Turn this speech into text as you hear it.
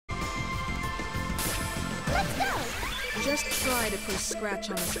Just try to put a scratch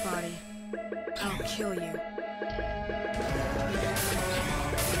on this body. I'll kill you.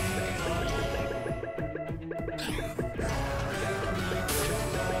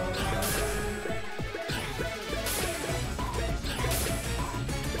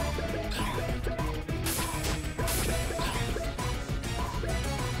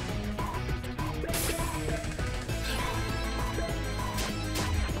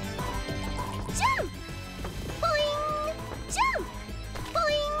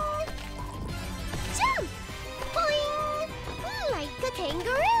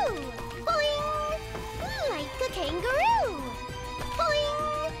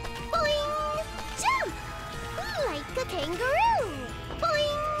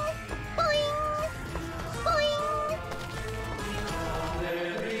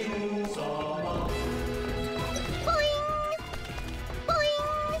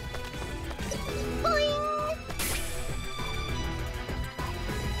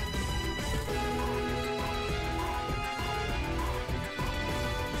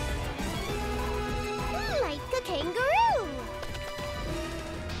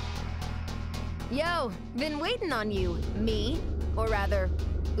 Yo, been waiting on you. Me, or rather,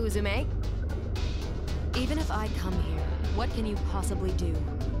 Uzume. Even if I come here, what can you possibly do?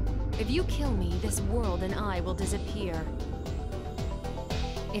 If you kill me, this world and I will disappear.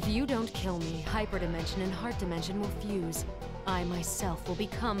 If you don't kill me, Hyperdimension and Heart Dimension will fuse. I myself will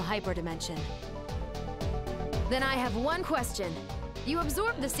become Hyperdimension. Then I have one question. You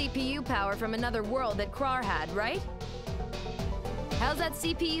absorbed the CPU power from another world that Krar had, right? How's that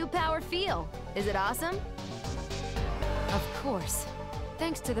CPU power feel? Is it awesome? Of course.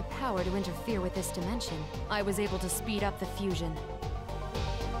 Thanks to the power to interfere with this dimension, I was able to speed up the fusion.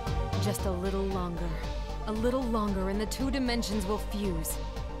 Just a little longer. A little longer and the two dimensions will fuse.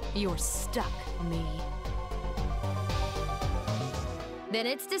 You're stuck, me. Then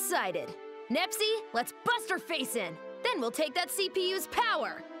it's decided. Nepsy, let's bust her face in! Then we'll take that CPU's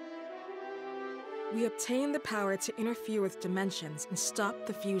power! We obtain the power to interfere with dimensions and stop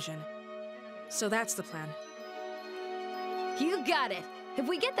the fusion. So that's the plan. You got it! If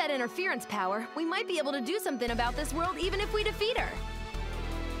we get that interference power, we might be able to do something about this world even if we defeat her.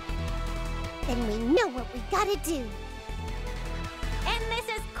 Then we know what we gotta do. And this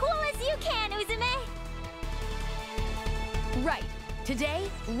as cool as you can, Uzume! Right. Today,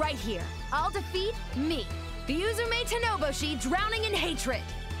 right here, I'll defeat me, the Uzume Tanoboshi, drowning in hatred!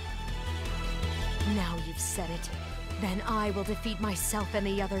 Now you've said it. Then I will defeat myself and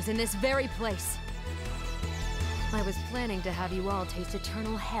the others in this very place. I was planning to have you all taste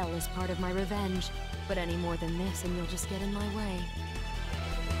eternal hell as part of my revenge, but any more than this and you'll just get in my way.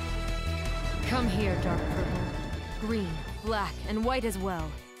 Come here, dark purple. Green, black, and white as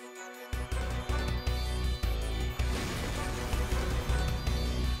well.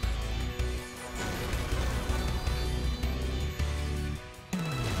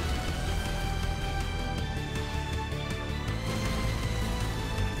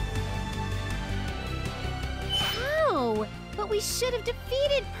 But we should have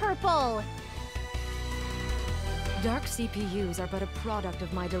defeated Purple! Dark CPUs are but a product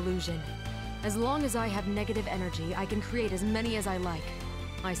of my delusion. As long as I have negative energy, I can create as many as I like.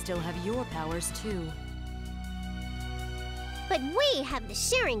 I still have your powers, too. But we have the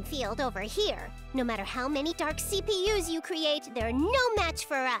sharing field over here. No matter how many dark CPUs you create, they're no match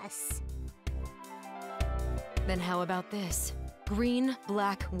for us. Then how about this? Green,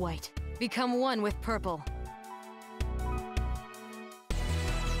 black, white. Become one with purple.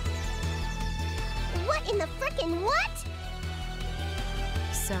 What in the frickin' what?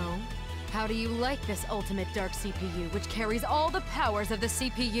 So, how do you like this ultimate dark CPU, which carries all the powers of the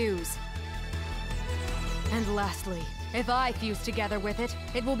CPUs? And lastly, if I fuse together with it,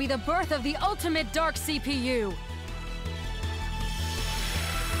 it will be the birth of the ultimate dark CPU!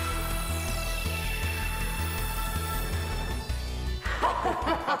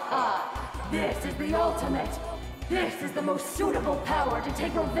 This is the ultimate! This is the most suitable power to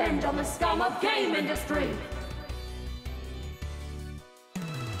take revenge on the scum of game industry!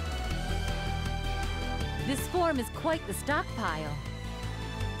 This form is quite the stockpile.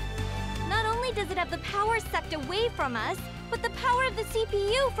 Not only does it have the power sucked away from us, but the power of the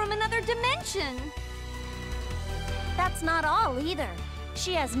CPU from another dimension! That's not all either.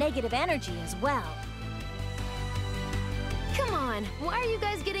 She has negative energy as well. Come on, why are you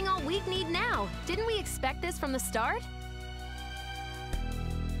guys getting all weak-kneed now? Didn't we expect this from the start?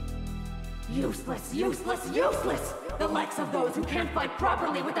 Useless, useless, useless! The likes of those who can't fight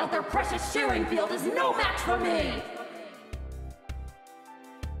properly without their precious sharing field is no match for me!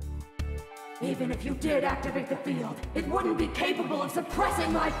 Even if you did activate the field, it wouldn't be capable of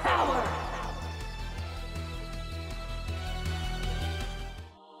suppressing my power!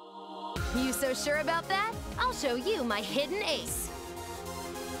 You so sure about that? I'll show you my hidden ace.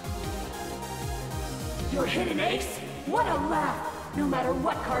 Your hidden ace? What a laugh! No matter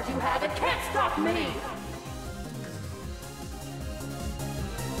what card you have, it can't stop me!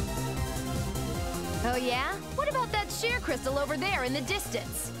 Oh yeah? What about that sheer crystal over there in the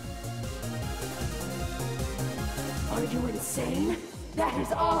distance? Are you insane? That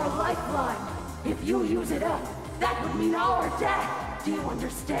is our lifeline! If you use it up, that would mean our death! Do you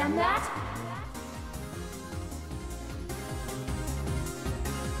understand that?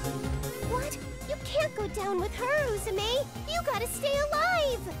 What? You can't go down with her, Uzume! You gotta stay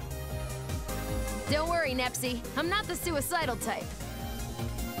alive! Don't worry, Nepsy. I'm not the suicidal type.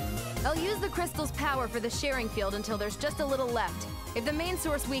 I'll use the crystal's power for the sharing field until there's just a little left. If the main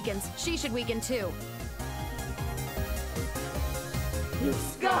source weakens, she should weaken too. You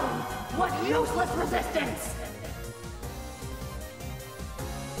scum! What useless resistance!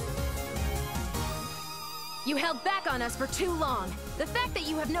 You held back on us for too long. The fact that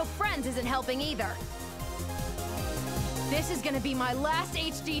you have no friends isn't helping either. This is gonna be my last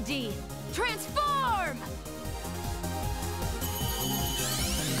HDD. Transform!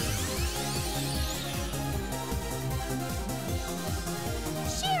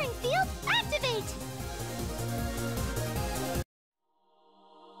 Shearing field, activate!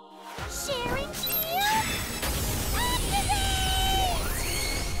 Sharing field, activate!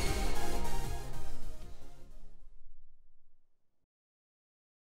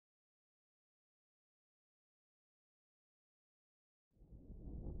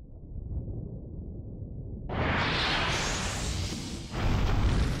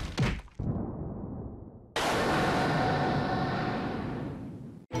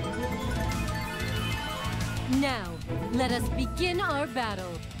 Now, let us begin our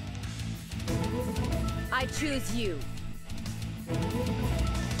battle. I choose you.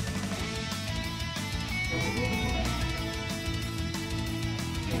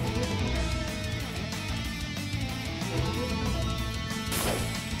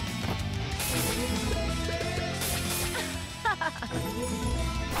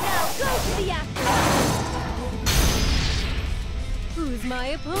 Now go to the afterlife! Who's my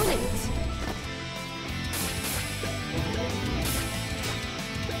opponent?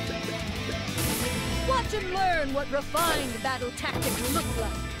 Watch and learn what refined battle tactics look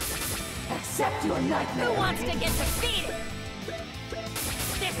like. Accept your nightmare! Who wants to get defeated?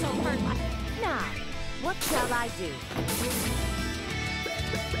 This'll hurt my... Now, what shall I do?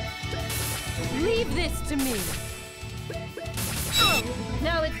 Leave this to me. Oh,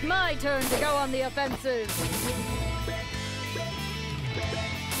 now it's my turn to go on the offensive.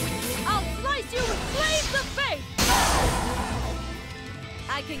 I'll slice you with blades of fate!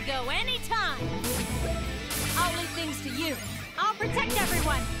 I can go anytime! I'll leave things to you. I'll protect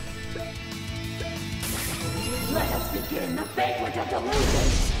everyone! Let us begin the banquet of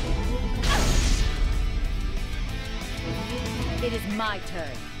delusions! It is my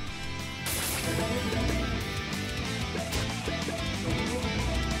turn.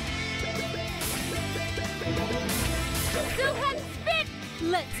 Silhouette spit!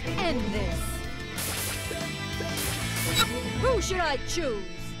 Let's end this. Who should I choose?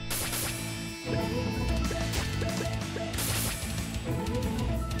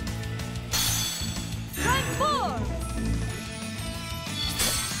 Transform!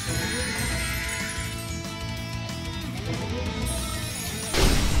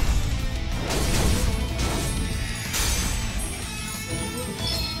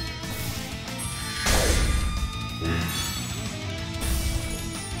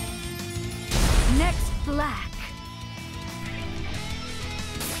 Next black.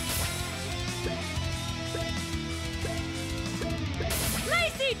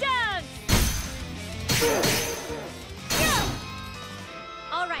 Lacy dance!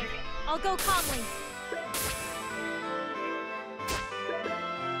 All right, I'll go calmly.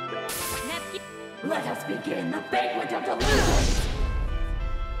 Let us begin the banquet of delusions!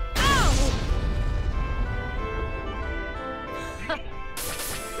 Ow!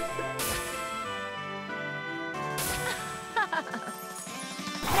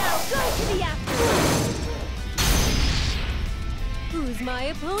 Now go to the afterlife! Who's my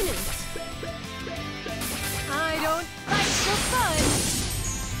opponent? I don't fight for fun.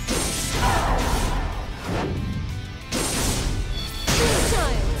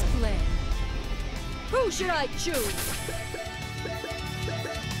 Child's play. Who should I choose?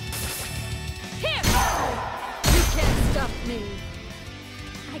 Here! You can't stop me.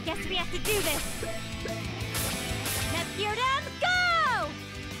 I guess we have to do this! Neptunia, go!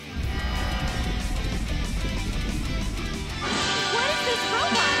 What is this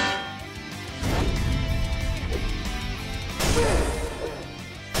robot?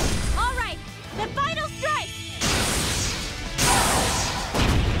 All right, the final strike!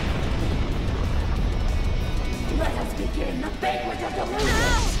 Let us begin the banquet of delusion!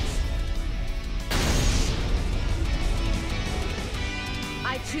 Ow!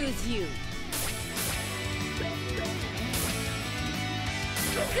 I choose you.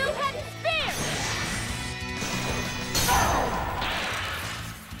 Two-head spear!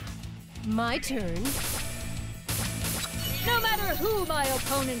 My turn. No matter who my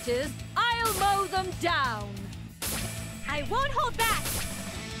opponent is, I'll mow them down. I won't hold back!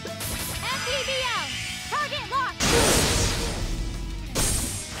 FEVL! Target locked!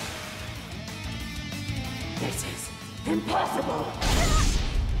 This is impossible!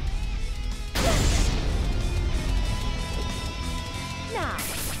 Now,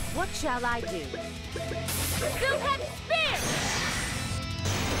 what shall I do? Two-head spear!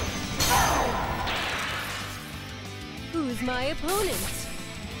 Who's my opponent?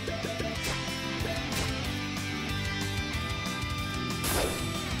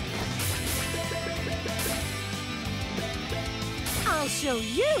 I'll show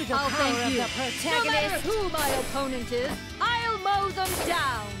you the power of the protagonist. No matter who my opponent is, I'll mow them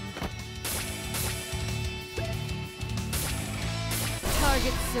down.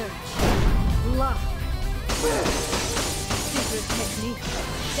 Target search. Lock. Secret technique.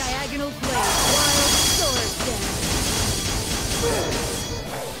 Diagonal blade. Wild sword dance.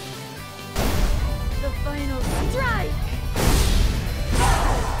 The final strike!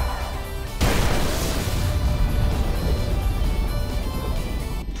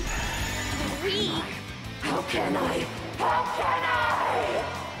 Weak! How can I? How can I?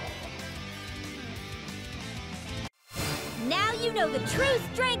 Now you know the true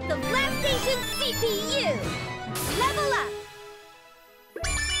strength of Last Ancient's CPU! Level up!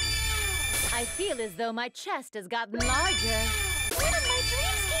 I feel as though my chest has gotten larger. One of my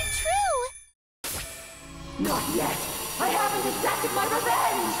dreams came true! Not yet! I haven't exacted my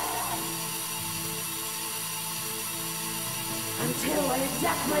revenge! Until I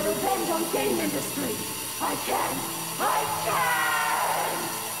exact my revenge on game industry, I can't! I can't!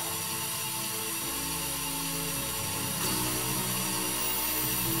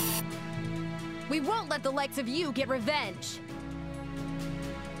 We won't let the likes of you get revenge.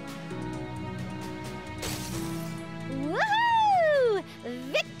 Woohoo!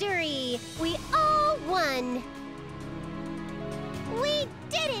 Victory! We all won! We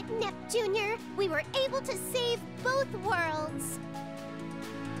did it, Neptunia! We were able to save both worlds!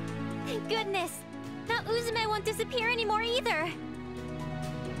 Thank goodness! Now Uzume won't disappear anymore either!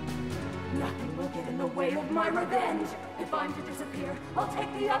 Nothing will get in the way of my revenge! If I'm to disappear, I'll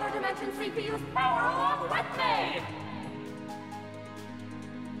take the other dimension CPU's power along with me!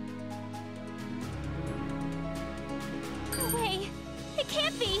 No way! It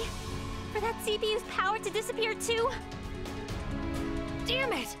can't be! For that CPU's power to disappear too?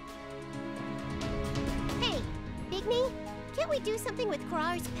 Damn it! Hey, Bigny, can't we do something with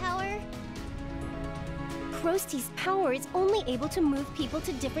Grar's power? Krosti's power is only able to move people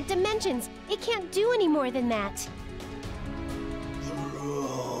to different dimensions. It can't do any more than that.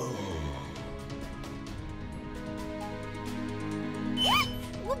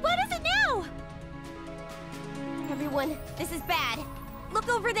 What is it now? Everyone, this is bad. Look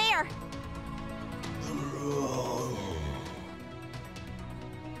over there!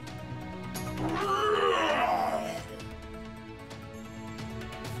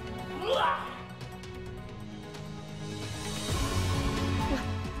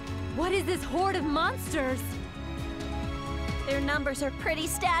 What is this horde of monsters? Their numbers are pretty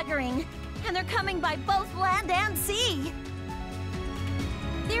staggering, and they're coming by both land and sea.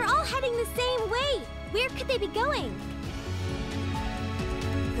 They're all heading the same way. Where could they be going?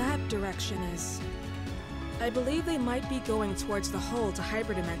 That direction is... I believe they might be going towards the hole to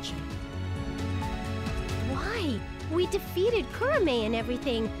hyperdimension. Why? We defeated Kurame and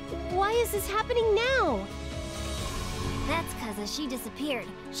everything. Why is this happening now? That's cause as she disappeared,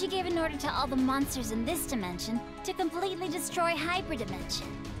 she gave an order to all the monsters in this dimension to completely destroy hyperdimension.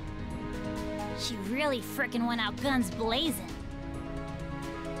 She really frickin' went out guns blazing.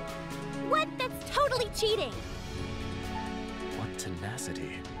 What? That's totally cheating! What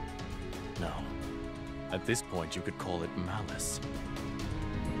tenacity. No. At this point, you could call it malice.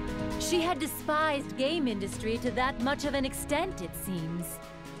 She had despised game industry to that much of an extent, it seems.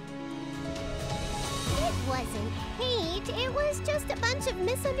 It wasn't hate, it was just a bunch of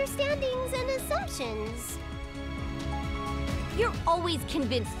misunderstandings and assumptions. You're always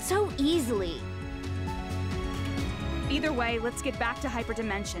convinced so easily. Either way, let's get back to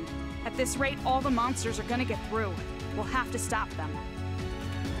Hyperdimension. At this rate, all the monsters are gonna get through. We'll have to stop them.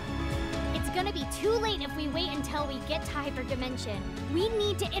 It's gonna be too late if we wait until we get to Hyperdimension. We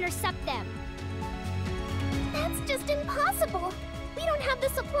need to intercept them. That's just impossible. We don't have the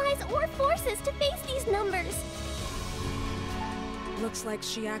supplies or forces to face these numbers. Looks like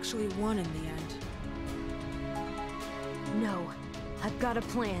she actually won in the end. No, I've got a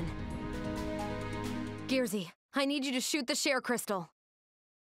plan. Gearsy, I need you to shoot the share crystal.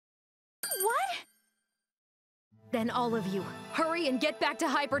 What? Then all of you, hurry and get back to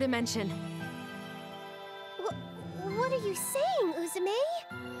Hyperdimension. What are you saying, Uzume?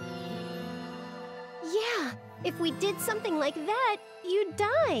 Yeah, if we did something like that, you'd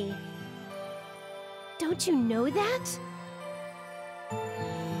die. Don't you know that?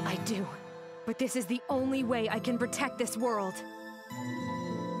 I do, but this is the only way I can protect this world.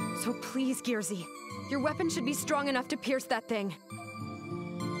 So please, Gearsy, your weapon should be strong enough to pierce that thing.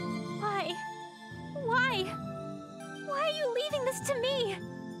 Why? Why? Why are you leaving this to me?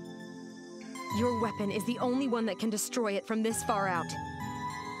 Your weapon is the only one that can destroy it from this far out.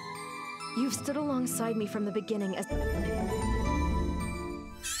 You've stood alongside me from the beginning as...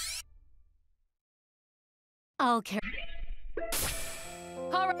 I'll carry...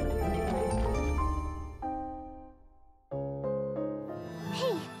 All right.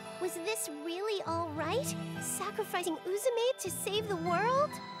 Hey, was this really all right? Sacrificing Uzume to save the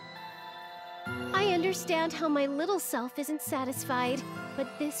world? I understand how my little self isn't satisfied,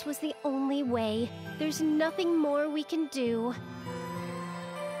 but this was the only way. There's nothing more we can do.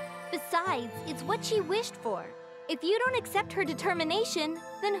 Besides, it's what she wished for. If you don't accept her determination,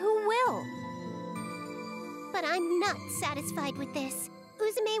 then who will? But I'm not satisfied with this.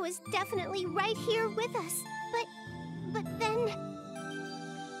 Uzume was definitely right here with us. But then...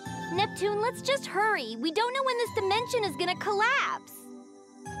 Neptune, let's just hurry. We don't know when this dimension is gonna collapse.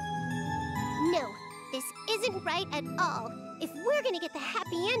 No, this isn't right at all. If we're gonna get the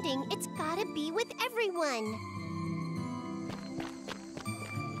happy ending, it's gotta be with everyone.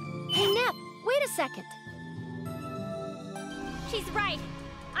 Hey, Nep, wait a second. She's right.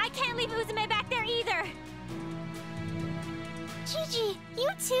 I can't leave Uzume back there either. Gigi, you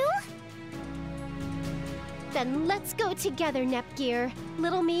too? Then let's go together, Nepgear.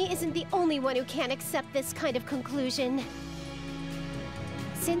 Little me isn't the only one who can't accept this kind of conclusion.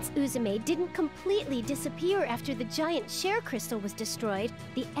 Since Uzume didn't completely disappear after the giant share crystal was destroyed,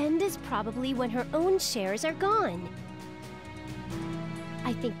 the end is probably when her own shares are gone.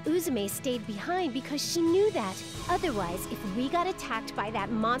 I think Uzume stayed behind because she knew that. Otherwise, if we got attacked by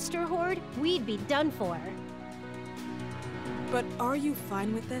that monster horde, we'd be done for. But are you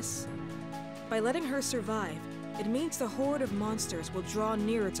fine with this? By letting her survive, it means the horde of monsters will draw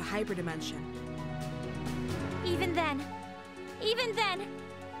nearer to Hyperdimension. Even then,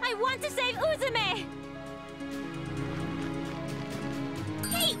 I want to save Uzume!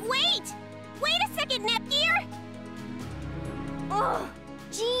 Hey, wait! Wait a second, Nepgear! Ugh!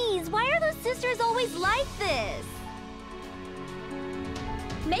 Jeez, why are those sisters always like this?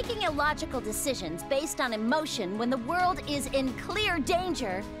 Making illogical decisions based on emotion when the world is in clear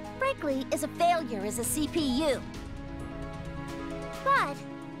danger, frankly, is a failure as a CPU. But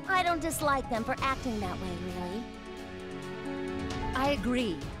I don't dislike them for acting that way, really. I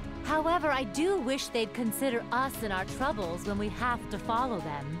agree. However, I do wish they'd consider us in our troubles when we have to follow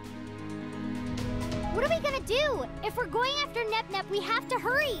them. What are we gonna do? If we're going after Nep, we have to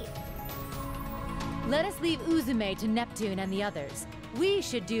hurry! Let us leave Uzume to Neptune and the others. We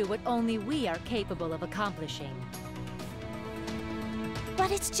should do what only we are capable of accomplishing.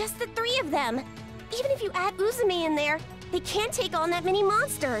 But it's just the three of them. Even if you add Uzume in there, they can't take on that many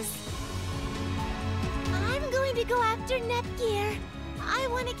monsters. I'm going to go after Nepgear. I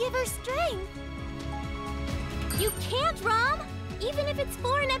want to give her strength. You can't, Rom! Even if it's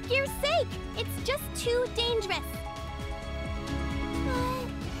for Nepgear's sake, it's just too dangerous. But...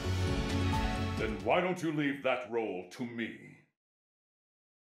 Then why don't you leave that role to me?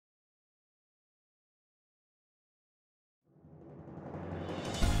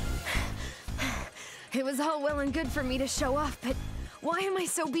 It was all well and good for me to show off, but why am I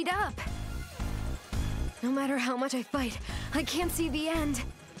so beat up? No matter how much I fight, I can't see the end.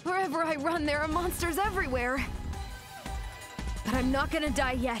 Wherever I run, there are monsters everywhere. But I'm not gonna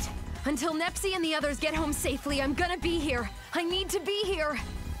die yet. Until Nepsy and the others get home safely, I'm gonna be here. I need to be here.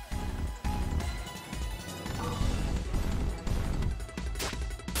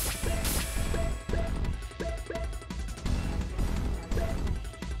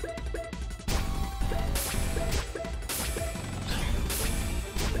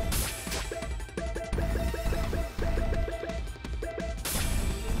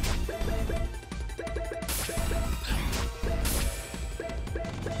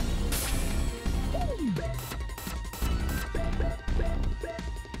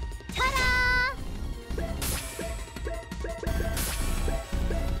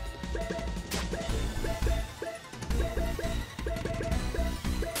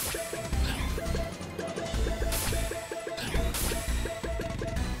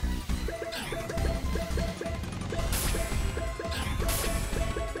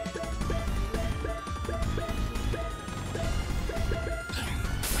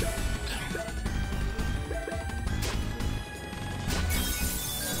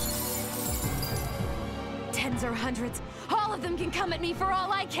 thousands or hundreds, all of them can come at me for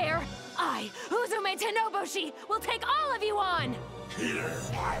all I care. I, Uzume Tenoboshi, will take all of you on! Here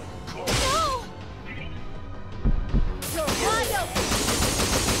I go. No! You're wide open!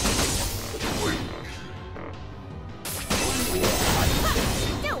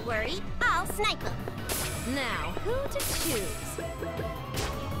 Don't worry, I'll snipe him. Now, who to choose?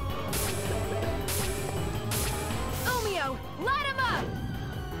 Umio, light him up!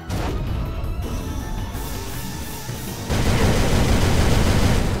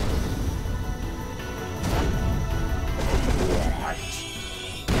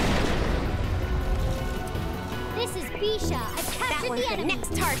 This is Bisha. I've captured the enemy.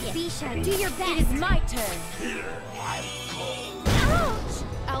 Next target. Bisha, do your best. It is my turn. Here I go. Ouch!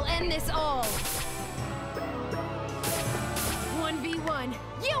 I'll end this all. 1v1.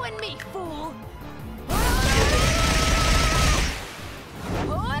 You and me, fool!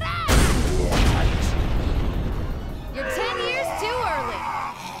 You're 10 years too early.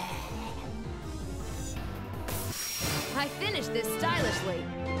 I finished this stylishly.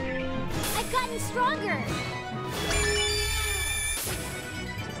 I've gotten stronger.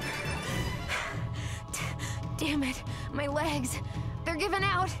 Damn it, my legs. They're giving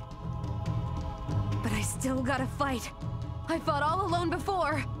out. But I still gotta fight. I fought all alone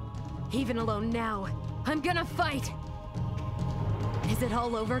before. Even alone now. I'm gonna fight. Is it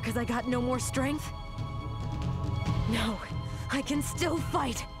all over because I got no more strength? No, I can still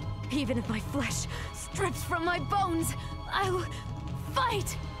fight. Even if my flesh strips from my bones, I'll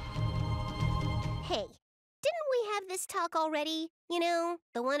fight! Hey, didn't we have this talk already? You know,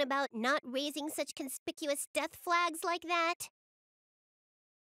 the one about not raising such conspicuous death flags like that?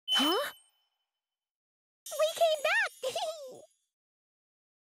 Huh? We came back!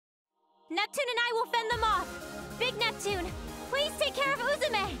 Neptune and I will fend them off. Big Neptune, please take care of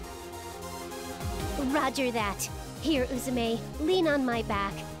Uzume. Roger that. Here, Uzume, lean on my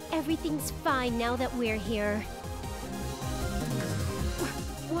back. Everything's fine now that we're here.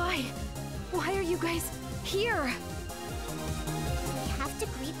 Why? Why are you guys here? We have to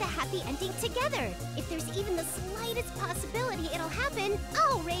greet the happy ending together. If there's even the slightest possibility it'll happen,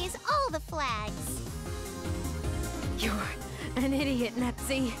 I'll raise all the flags. You're an idiot,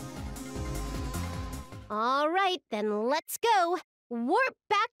 Nepsy. All right, then let's go. Warp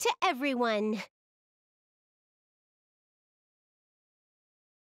back to everyone.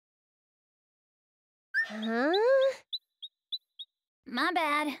 Huh? My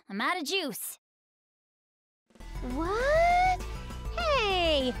bad. I'm out of juice. What?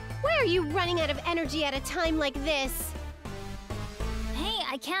 Hey, why are you running out of energy at a time like this? Hey,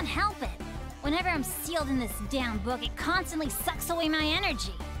 I can't help it. Whenever I'm sealed in this damn book, it constantly sucks away my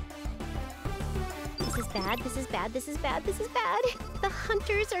energy. This is bad, this is bad, this is bad, this is bad. The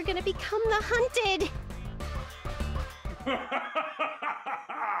hunters are gonna become the hunted.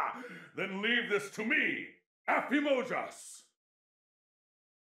 Then leave this to me, Afimojas!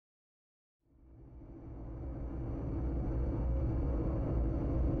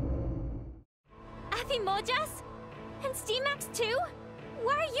 Afimojas? And Steamax too?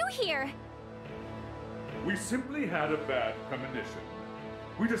 Why are you here? We simply had a bad premonition.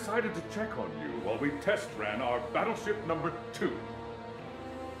 We decided to check on you while we test ran our battleship number 2.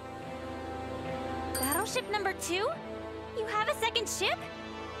 Battleship number 2? You have a second ship?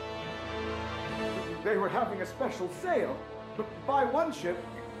 They were having a special sale. Buy one ship,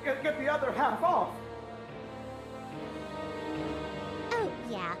 get the other half off. Oh,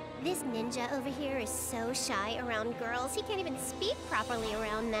 yeah. This ninja over here is so shy around girls, he can't even speak properly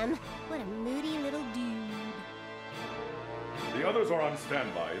around them. What a moody little dude. The others are on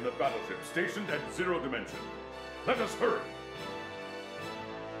standby in the battleship stationed at 0 Dimension. Let us hurry!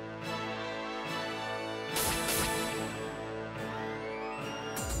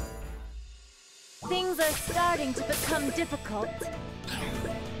 Things are starting to become difficult.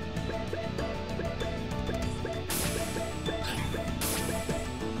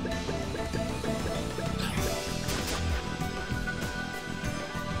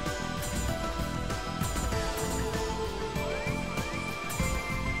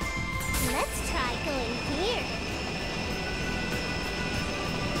 Let's try going here.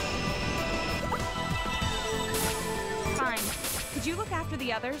 Fine. Could you look after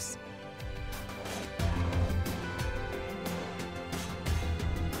the others?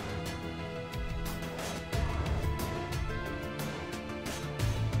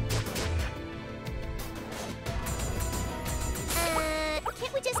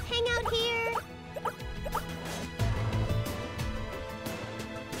 Can't we just hang out here?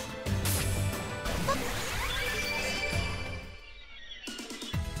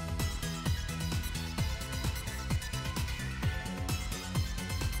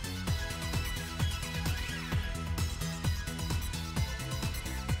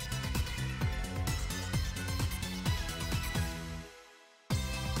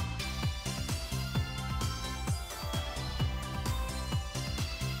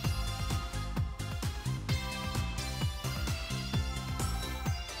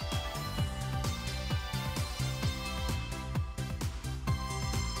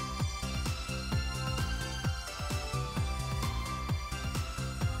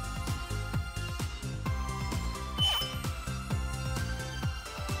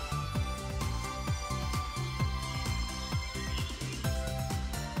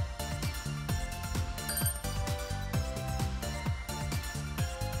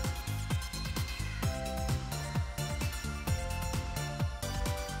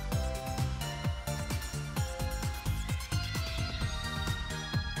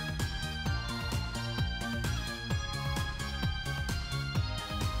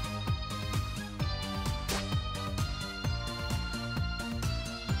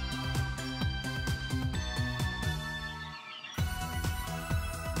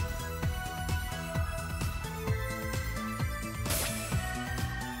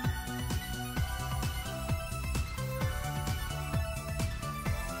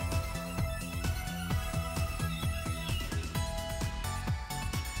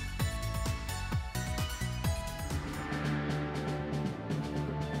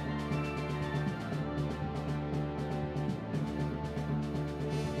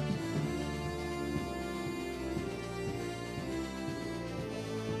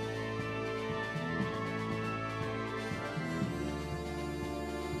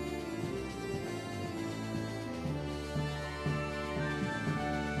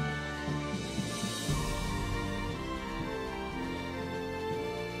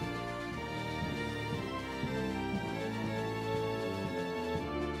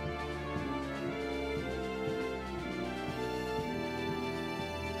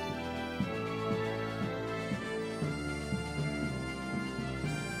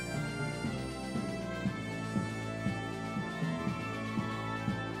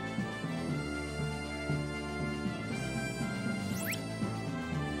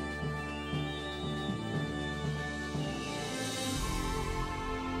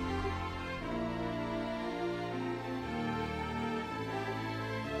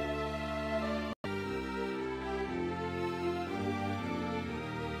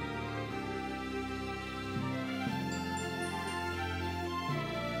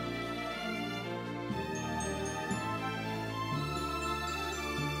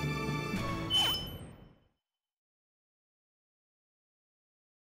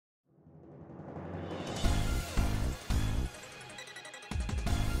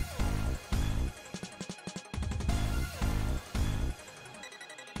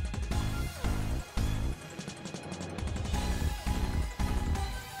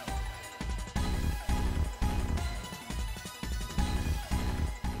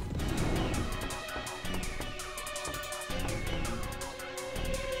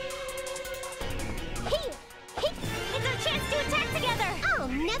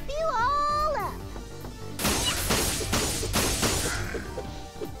 nip you all up.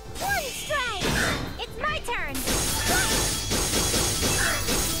 One strike! It's my turn!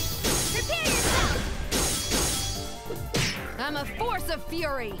 Prepare yourself! I'm a force of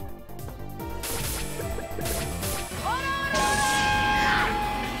fury!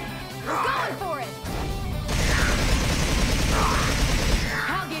 We're going for it!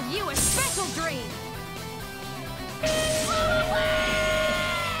 I'll give you a special dream!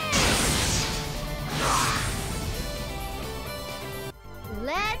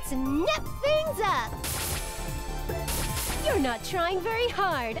 Let's nip things up! You're not trying very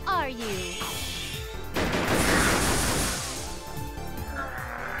hard, are you?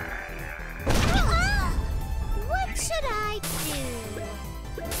 What should I do?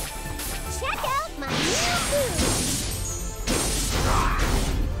 Check out my new moves!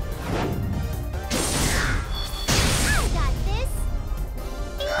 I got this!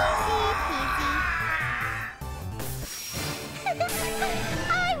 Easy peasy!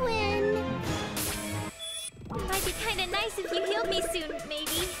 I win! Might be kinda nice if you healed me soon,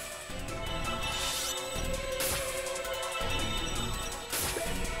 maybe.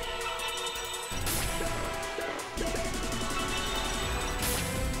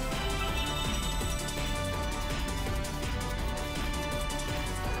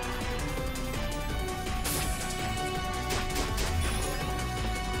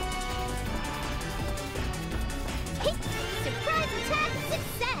 Surprise attack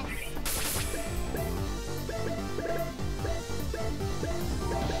success!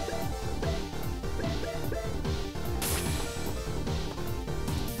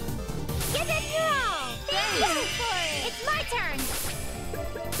 Give it your all! Go for it! It's my turn!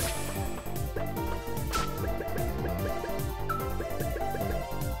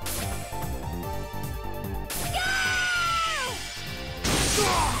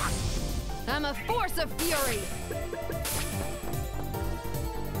 I'm a force of fury!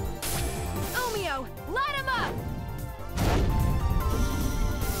 Umio, light him up!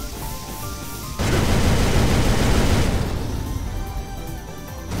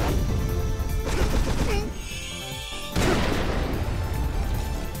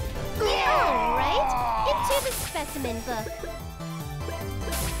 All right, into the specimen book.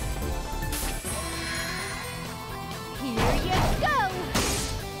 Here you go!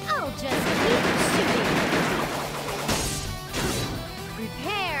 I'll just keep shooting.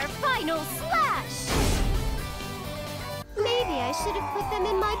 Prepare final slash! Maybe I should have put them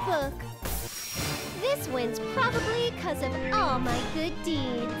in my book. This win's probably because of all my good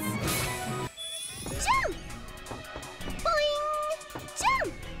deeds. Jump! Boing!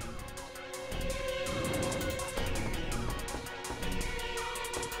 Jump!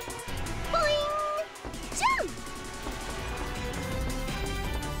 Boing! Jump!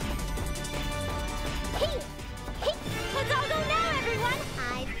 Hey! Hey! Let's all go now, everyone!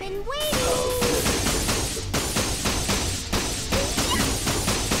 I've been waiting!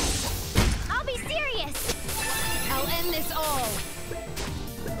 I'll be serious! I'll end this all!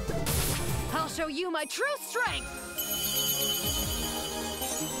 I'll show you my true strength!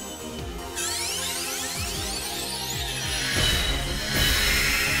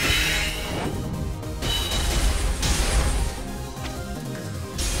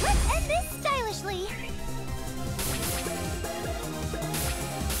 Let's end this stylishly!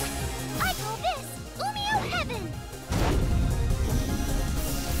 I call this Umio Heaven!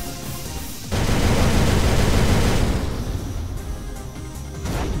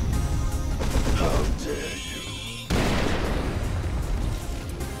 How dare you?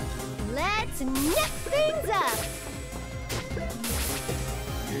 Let's nip things up!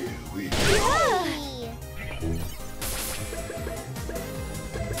 Here we go.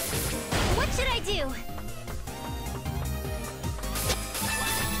 What should I do?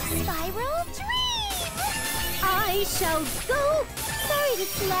 Spiral Dream! I shall go! Sorry to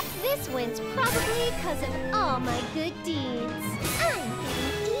slap. This win's probably because of all my good deeds. I'm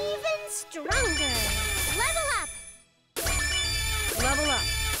getting even stronger! Level up! Level up!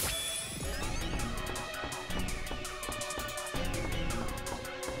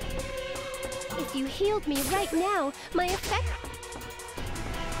 If you healed me right now, my effect...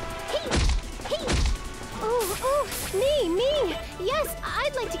 Hey! Hey! Oh, me! Yes,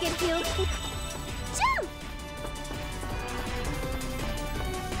 I'd like to get healed. Jump!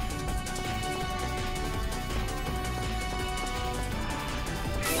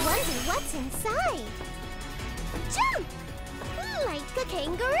 Wonder what's inside. Jump! Like a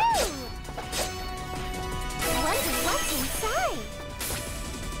kangaroo! Wonder what's inside.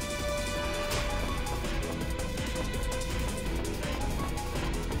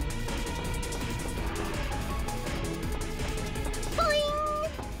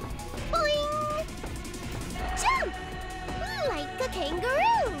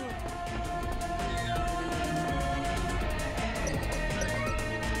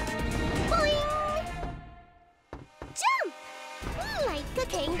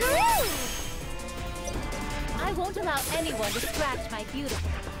 Kangaroo! I won't allow anyone to scratch my beautiful.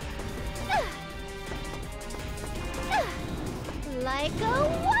 Like a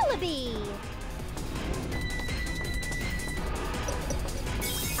wallaby!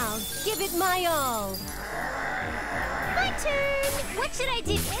 I'll give it my all! My turn! What should I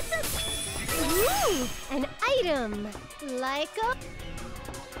do? It's a... Ooh! An item! Like a...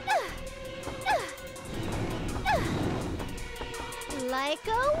 Like a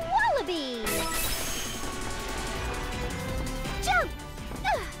wallaby! Jump!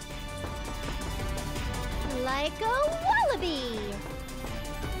 Like a wallaby!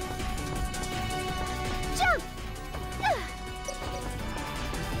 Jump!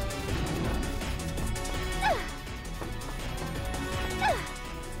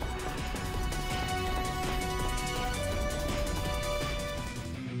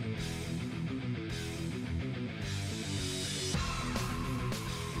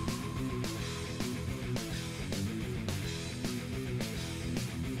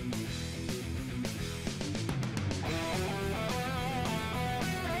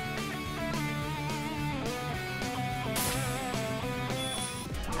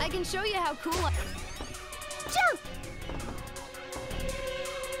 I can show you how cool I... Jump!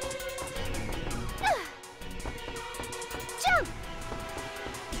 Jump!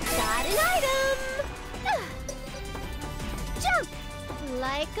 Got an item! Jump!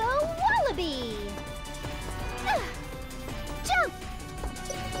 Like a wallaby! Jump!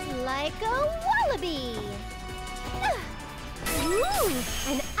 Like a wallaby! Ooh!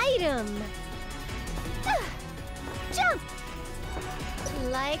 An item! Jump!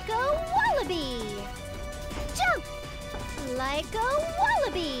 Like a wallaby! Jump! Like a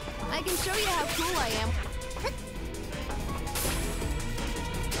wallaby! I can show you how cool I am.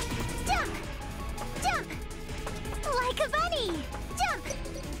 Jump! Jump! Like a bunny! Jump!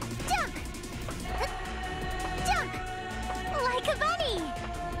 Jump! Jump! Like a bunny!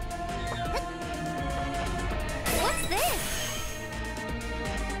 What's this?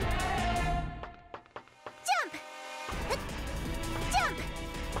 Jump! Jump!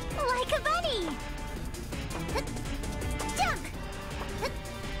 Like a bunny! Jump!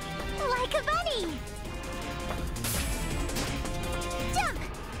 Like a bunny! Jump!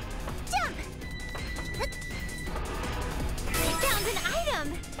 Jump! I found an item!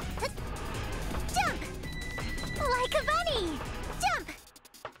 Jump! Like a bunny! Jump!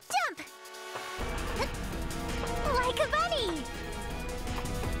 Jump! Like a bunny!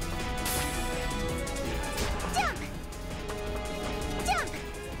 Jump! Jump!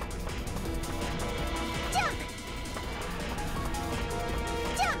 Jump!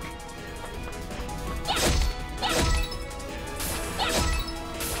 Jump! Yeah! Yeah! Yeah!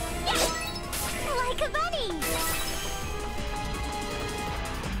 Yeah! Like a bunny! Yeah!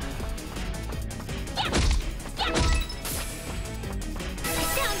 Yeah! I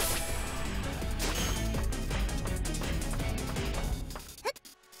found...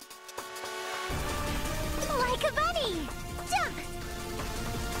 Like a bunny! Jump!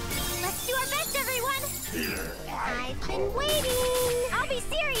 Let's do our best, everyone! I've been waiting! I'll be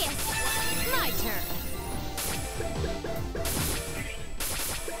serious! My turn!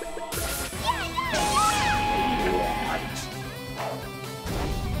 Yeah, yeah, yeah!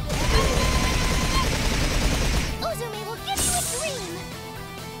 Uzume will give you a dream!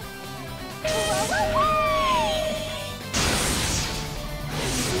 Whoa, whoa, whoa!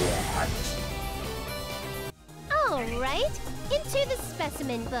 All right, into the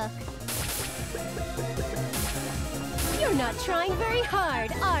specimen book. You're not trying very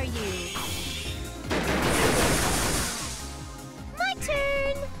hard, are you? My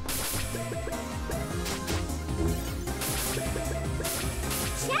turn!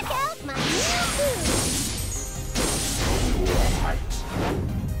 Check out my new food!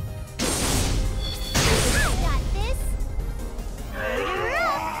 I got this! Order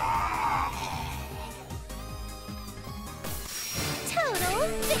up! Total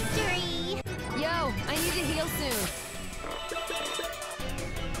victory! Yo, I need to heal soon.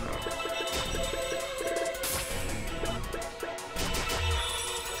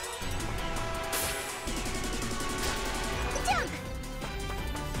 Jump!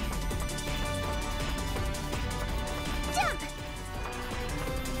 Jump!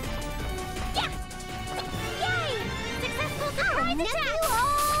 Yeah! Yay! Successful surprise attack!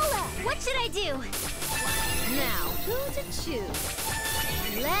 All up! What should I do? Now, who to choose?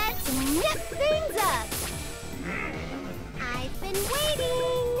 Let's nip things up! I've been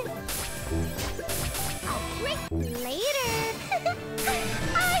waiting! I'll break later!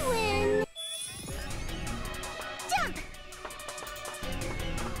 I win! Jump!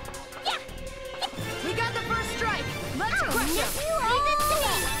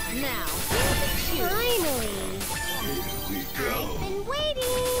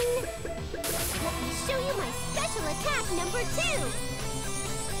 number 2.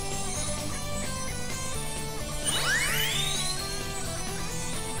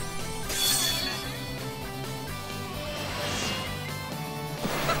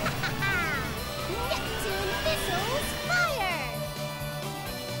 Neptune missiles fire!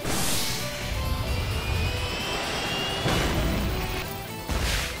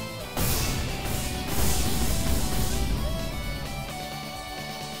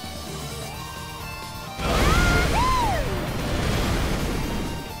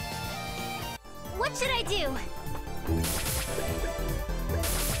 What should I do?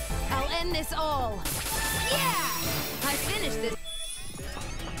 I'll end this all. Yeah! I finished this.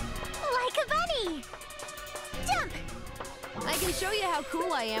 Like a bunny! Jump! I can show you how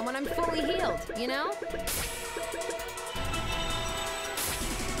cool I am when I'm fully healed, you know?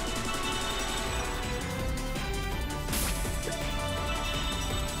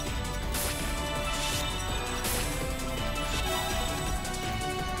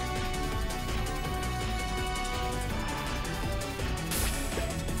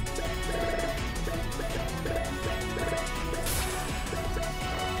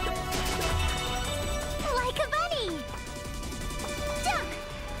 Like a bunny! Jump!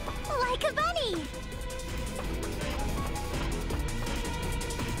 Like a bunny!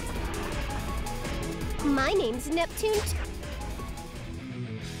 My name's Neptune.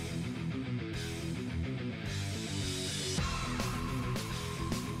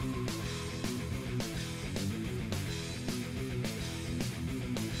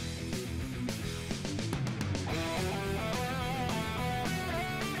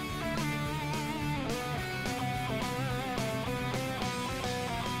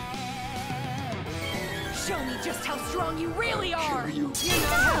 Show me just how strong you really are! You're not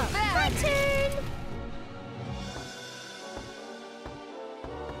half bad. My turn!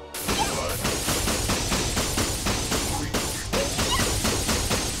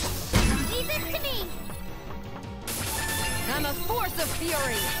 Leave it to me! I'm a force of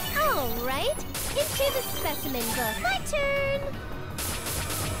fury! Alright, into the specimen book. My turn!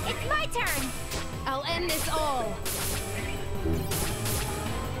 It's my turn! I'll end this all.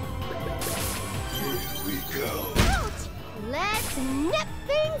 Here we go. Ouch! Let's nip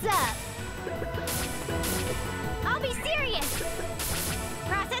things up! I'll be serious!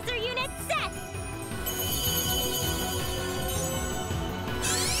 Processor unit set!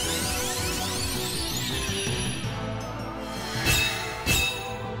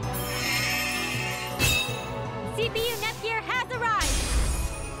 CPU Netgear has arrived!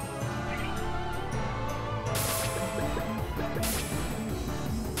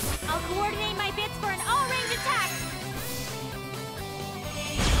 I'll coordinate my bits for an all-range attack!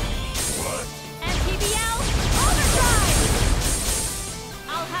 What? MPBL, overdrive!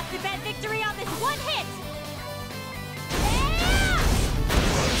 I'll have to bet victory on this one hit! Yeah!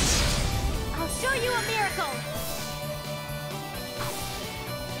 I'll show you a miracle!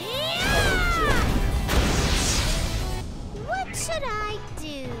 Yeah! What should I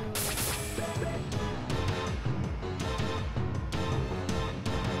do?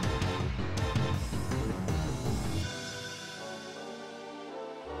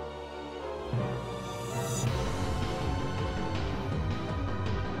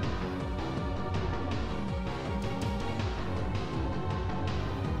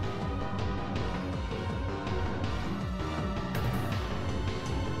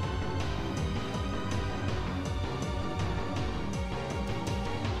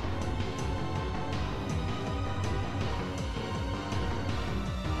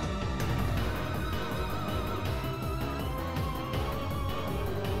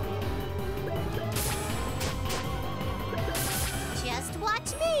 Just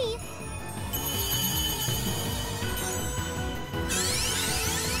watch me!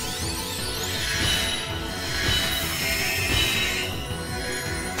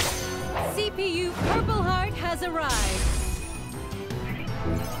 CPU Purple Heart has arrived.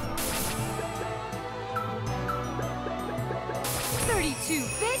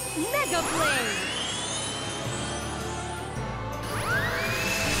 .32-bit Mega Blade.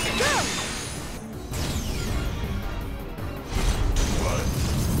 Go!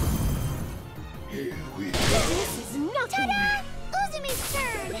 Here we go. This is nothing! Ta-da! Uzumi's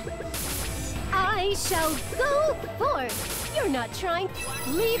turn! I shall go forth! You're not trying.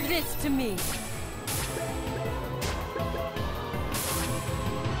 Leave this to me.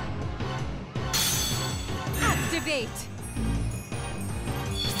 Activate.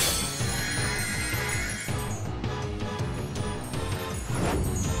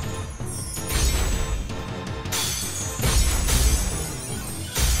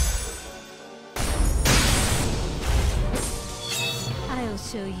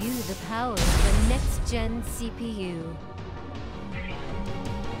 show you the power of the next-gen CPU.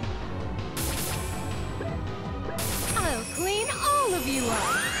 I'll clean all of you up!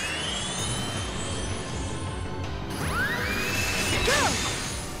 Go!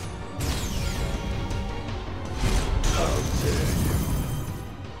 How dare you!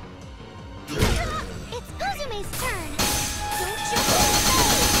 It's Uzume's turn! Don't you...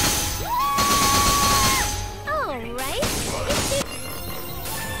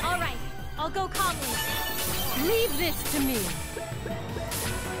 Alright, I'll go calmly. Leave this to me.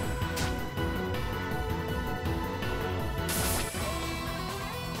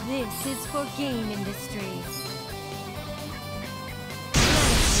 This is for game industry.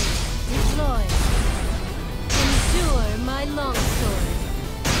 Deploy. Endure my longsword.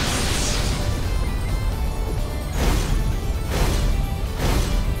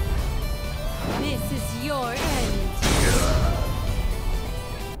 This is your end.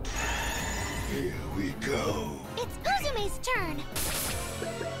 Here we go. It's Uzume's turn!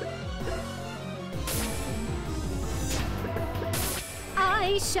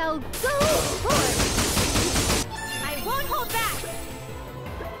 I shall go forth! I won't hold back!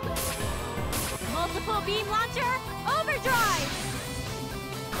 Multiple beam launcher, overdrive!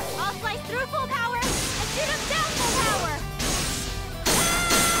 I'll slice through full power and shoot him down full power!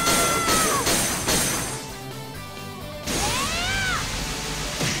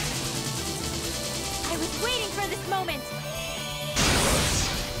 I was waiting for this moment!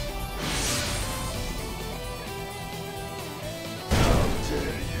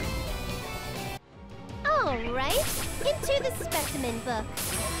 Alright, into the specimen book.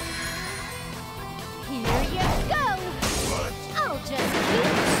 Here you go! What? I'll just keep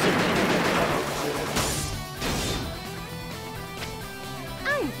shooting.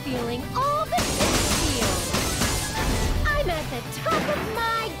 I'm feeling all the good feels! I'm at the top of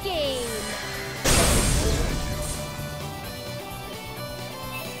my game!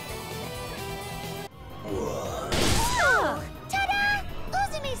 What? Oh! Ta-da!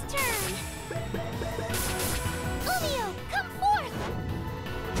 Uzume's turn! Umio, come forth!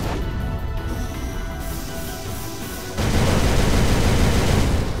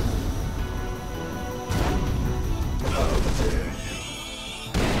 How dare you!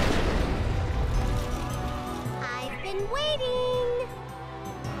 I've been waiting!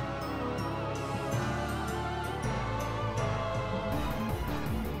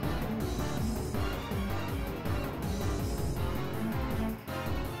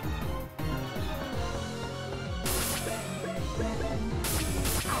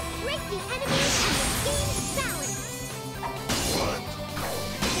 I'll break the enemies and the game's balance! What?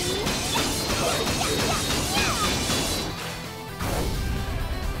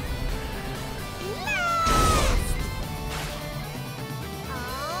 Last!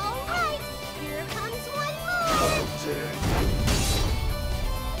 Alright, here comes one more! How dare you!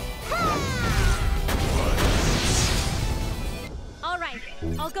 Ha! Alright,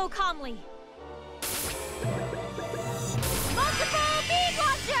 I'll go calmly. Multiple beam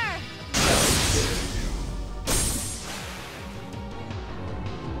launcher!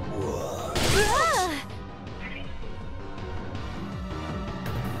 What? Ah!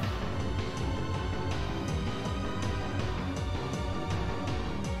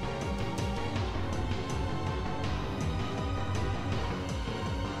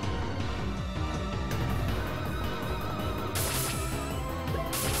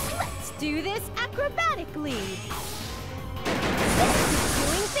 Let's do this acrobatically!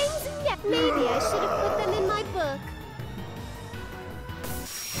 Doing things? Maybe I should have put them in my book.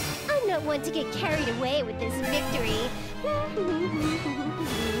 I'm not one to get carried away with this victory.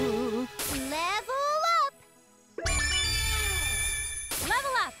 Level up!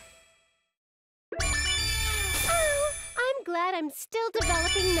 Level up! Oh, I'm glad I'm still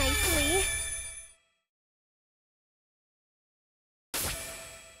developing nicely.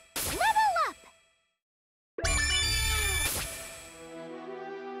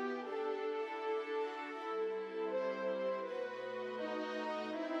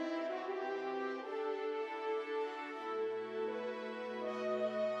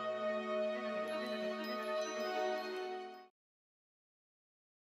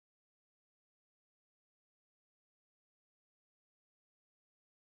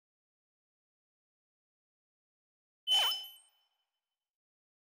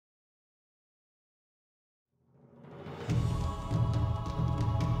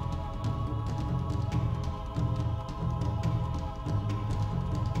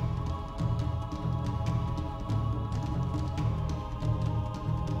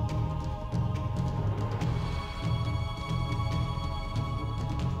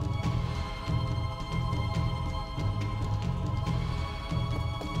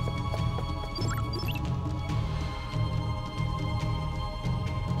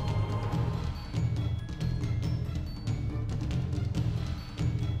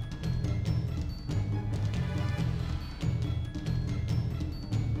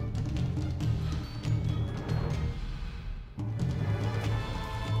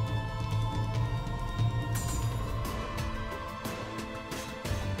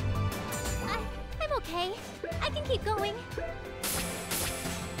 okay. I can keep going.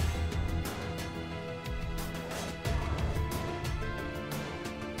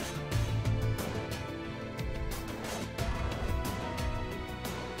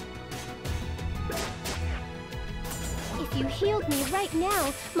 If you healed me right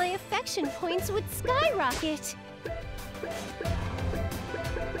now, my affection points would skyrocket.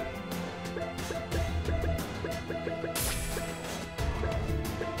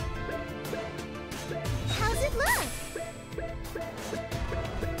 How's it look?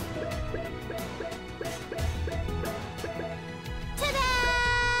 Ta-da!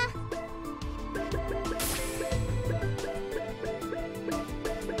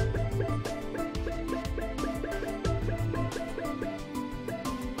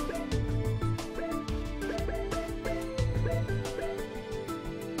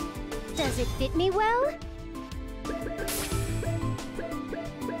 Does it fit me well?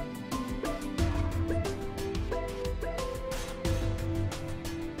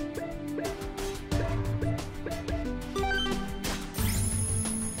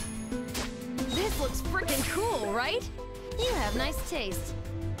 This looks frickin' cool, right? You have nice taste.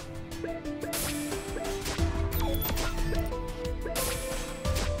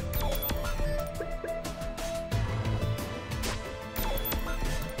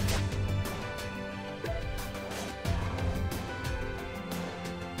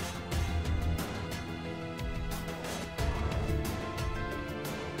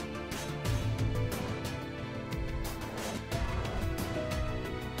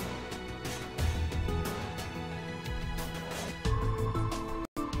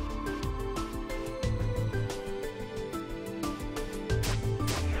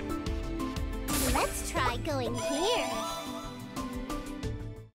 Let's try going here.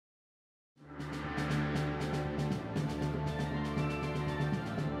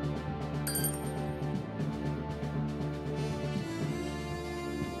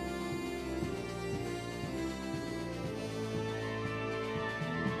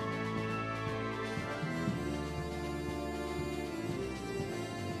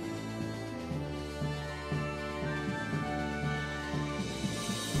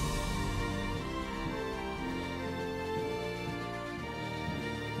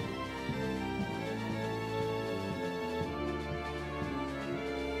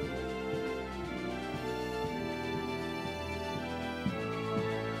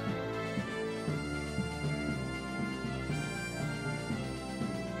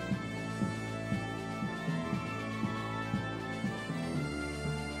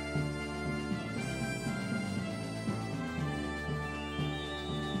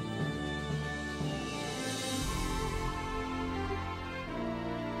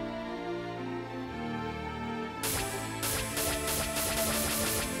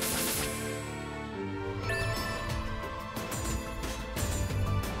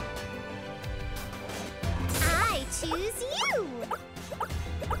 Choose you!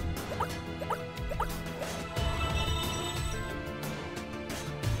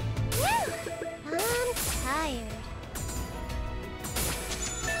 Whew, I'm tired.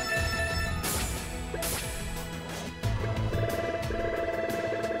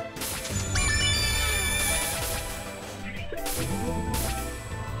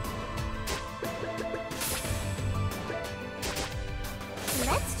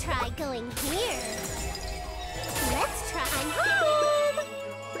 Let's try going here. Let's try. I'm home!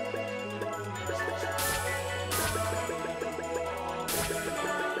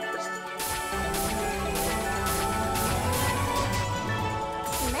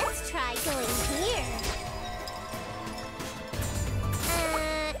 Let's try going here.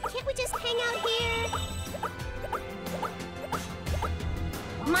 Can't we just hang out here?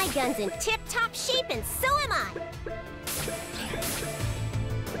 My gun's in tip-top shape and so am I!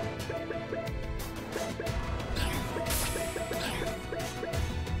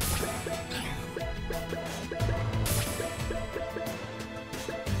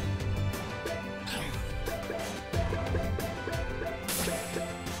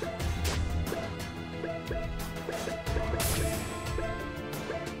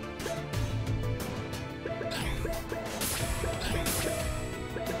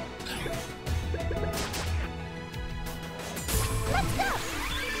 Let's go!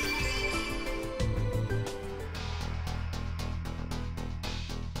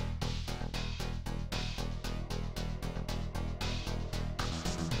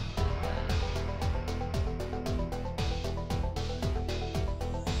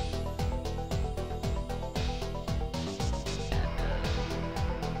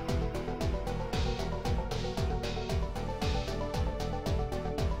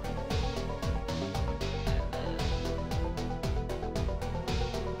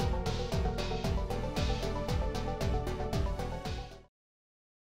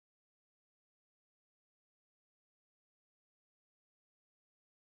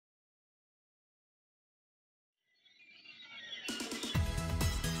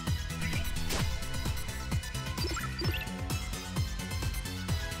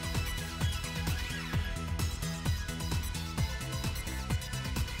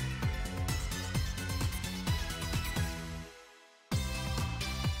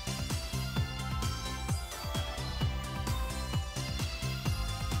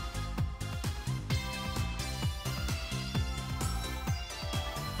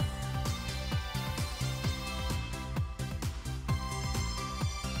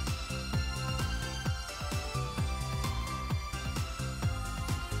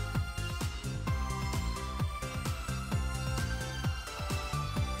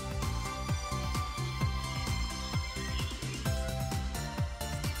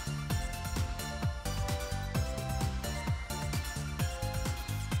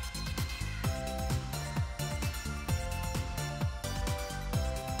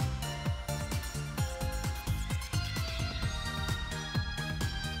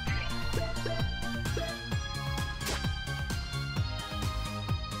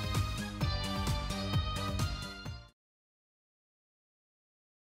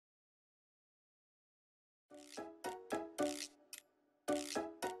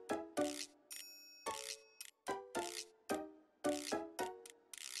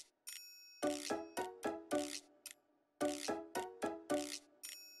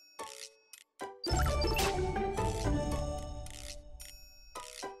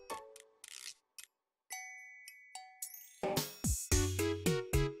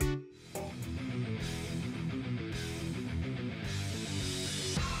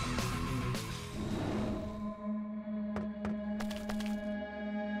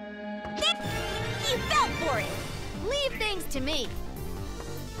 You fell for it! Leave things to me!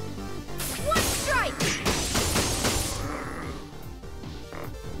 One strike!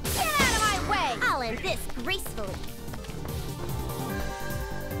 Get out of my way! I'll end this gracefully.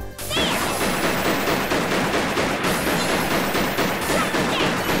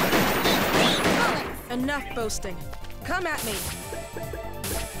 Enough boasting. Come at me.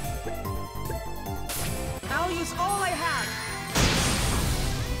 I'll use all I have.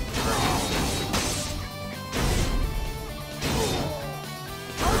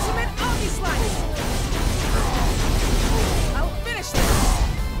 Ultimate Omni Slice! I'll finish this!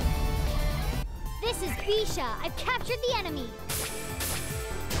 This is Bisha. I've captured the enemy.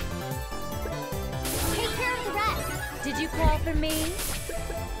 Take care of the rest. Did you call for me?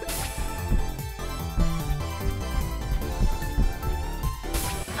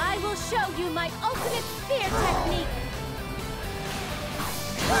 I will show you my ultimate spear technique!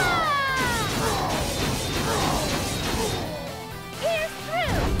 Here's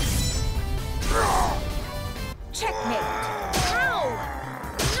through! Checkmate! Ow!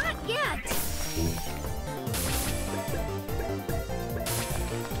 Not yet!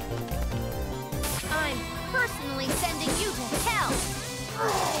 I'm personally sending you to hell!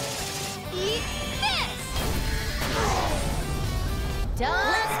 Eat this!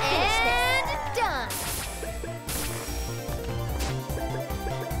 Done and done!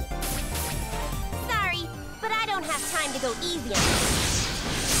 Sorry, but I don't have time to go easy on you.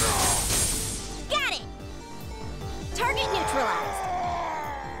 Got it! Target neutralized.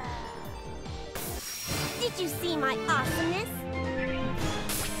 Did you see my awesomeness?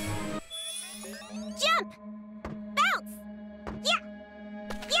 Jump! Bounce! Yeah!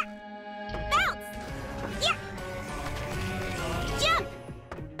 Yeah! Bounce! Yeah! Jump!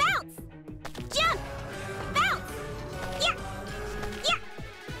 Bounce! Jump! Bounce! Yeah! Yeah!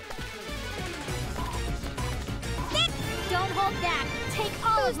 Don't hold back. Take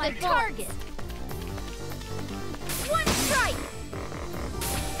all of my target? One strike!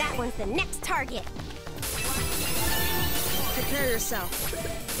 That one's the next target. Prepare yourself.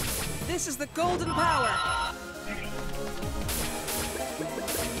 This is the golden power.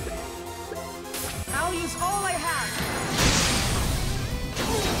 I'll use all I have.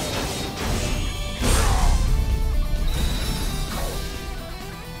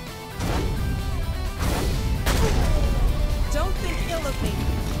 Don't think ill of me.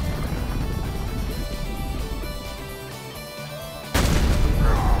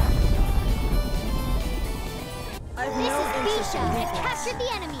 This is Bisha. I've captured the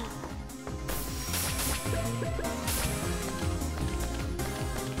enemy.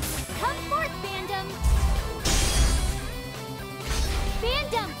 Come forth, Fandom.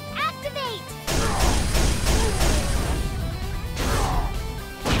 Fandom, activate!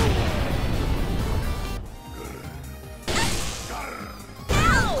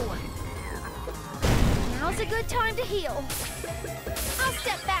 Ow! Now's a good time to heal. I'll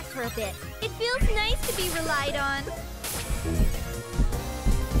step back for a bit. It feels nice to be relied on.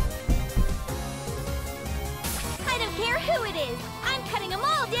 I don't care who it is. I'm cutting them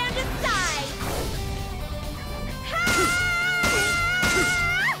all down to size.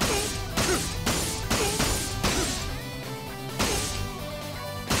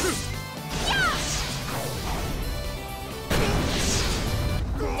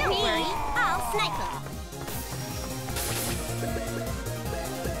 Don't worry, I'll snipe them.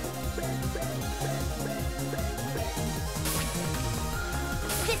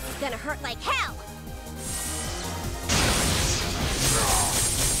 This is gonna hurt like hell!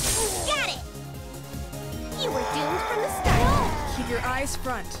 Got it! You were doomed from the start! Keep your eyes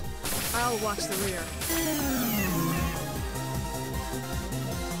front. I'll watch the rear.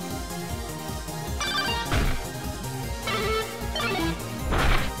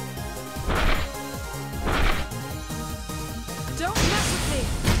 Don't mess with me!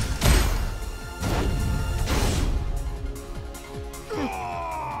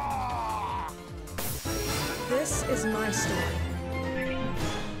 This is my story.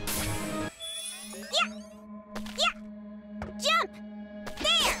 Yeah! Yeah! Jump!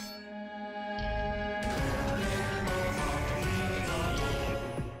 There!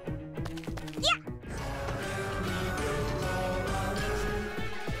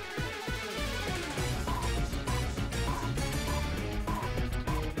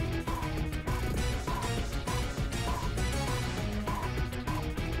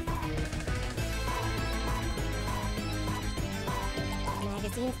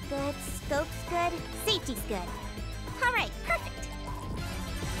 Magazine's good, scope's good, safety's good. Alright, perfect.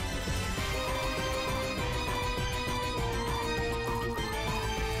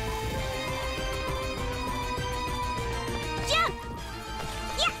 Jump!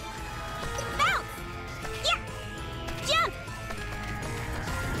 Yeah! Bounce! Yeah! Jump!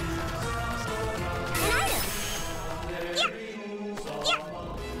 An item! Yeah! Yeah!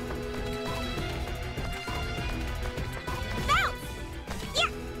 Bounce!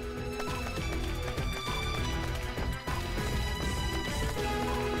 Yeah!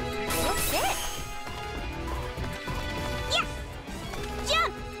 What's this? Yeah!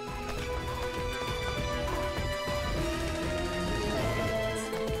 Jump!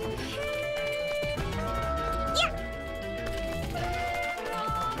 Yeah!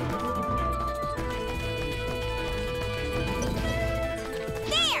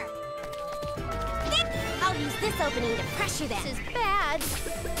 There! I'll use this opening to pressure them. This is bad.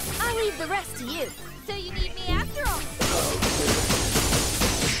 I'll leave the rest to you. So you need me after all.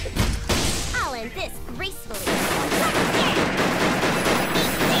 I'll end this gracefully.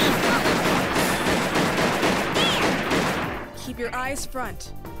 Keep your eyes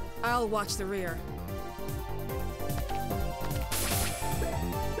front. I'll watch the rear.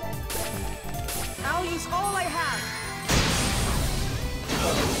 I'll use all I have.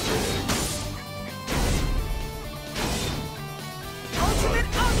 Ultimate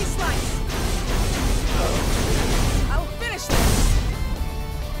Omni Slice! I'll finish this!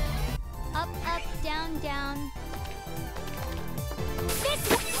 Up, up, down, down.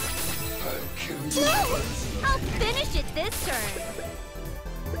 This I'll kill you. No! I'll finish it this turn.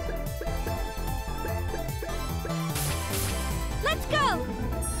 Let's go!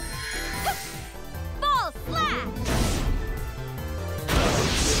 Ball slash!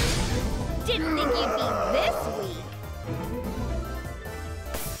 Didn't think you'd be this weak.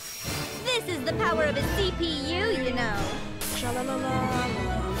 This is the power of a CPU, you know. Sha-la-la-la,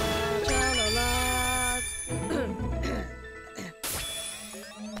 sha-la-la.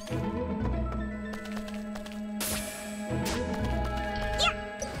 Yeah!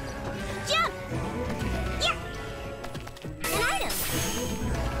 Jump! Yeah! An item!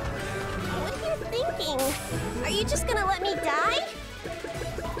 What are you thinking? Are you just gonna let me die?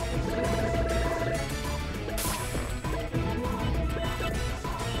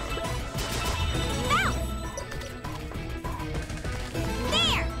 Bounce!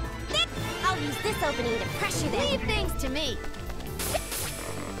 There! I'll use this opening to pressure them. Leave things to me.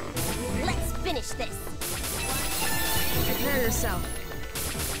 Let's finish this. Prepare yourself.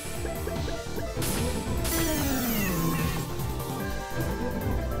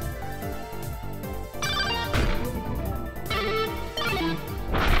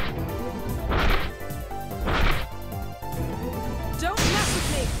 Don't mess with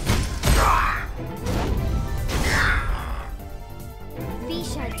me!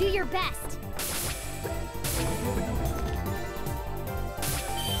 Visha, do your best.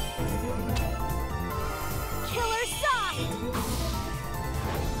 Killer soft!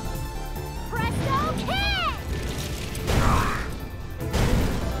 Presto kick!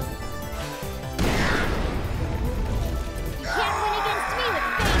 You can't win against me with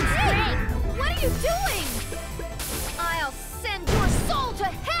Fame's strength! What are you doing? I'll send your soul to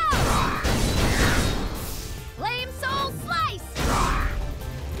hell! Flame soul slice!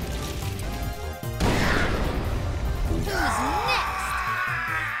 Who's next?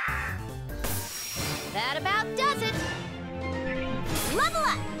 That about does it! Level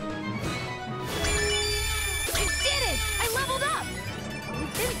up! I did it! I leveled up!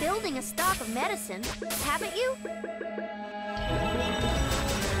 You've been building a stock of medicine, haven't you?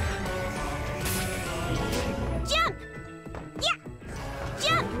 Jump! Yeah!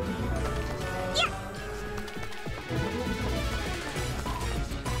 Jump! Yeah!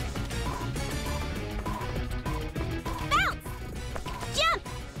 Bounce! Jump!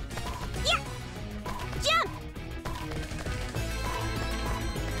 Yeah! Jump!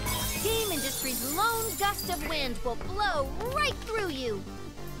 Team Industry's lone gust of wind will blow right through you.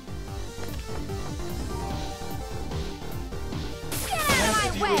 Get out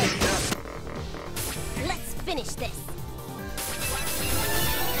of my way! Let's finish this.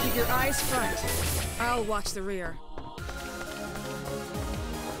 Keep your eyes front. I'll watch the rear.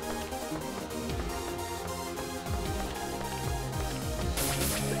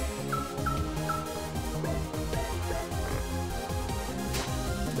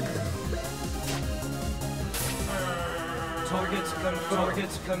 Targets confirmed.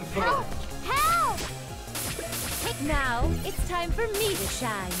 Targets confirmed. Help! Now, it's time for me to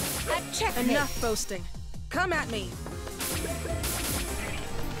shine. Enough boasting. Come at me.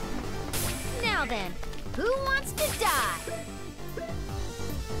 Now then, who wants to die?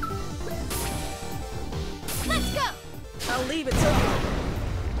 Let's go! I'll leave it to you.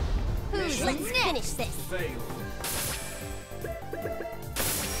 Who's Let's finish this.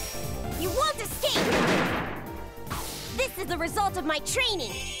 You won't escape! This is the result of my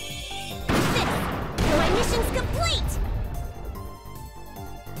training. My mission's complete!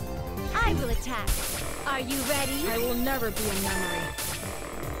 I will attack. Are you ready? I will never be a memory.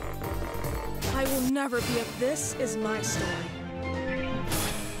 I will never be a this is my story.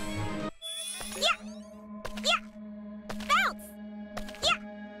 Bounce! Yeah!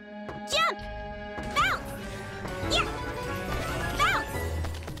 Jump! Bounce! Yeah! Bounce!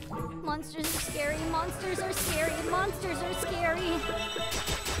 Monsters are scary, monsters are scary, monsters are scary.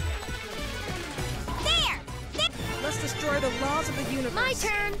 Let's destroy the laws of the universe. My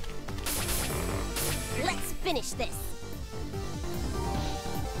turn! Let's finish this.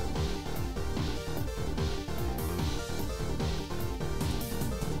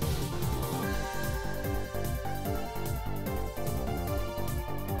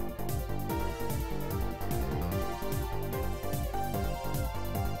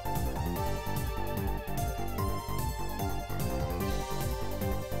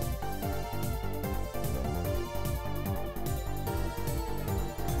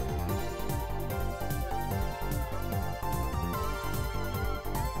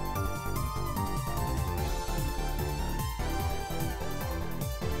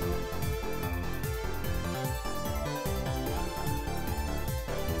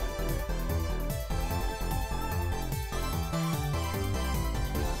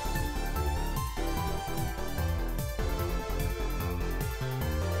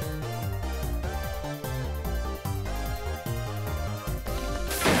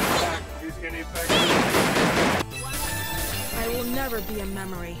 I will never be a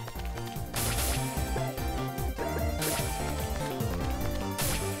memory.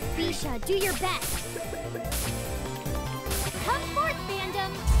 Bisha, do your best. Come forth,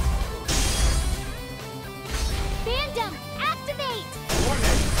 Fandom. Fandom, activate!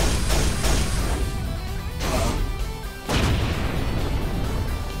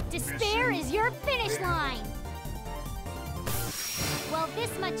 Despair is your finish line. Well,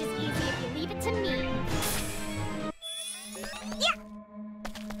 this much is easy if you leave it to me. Yeah!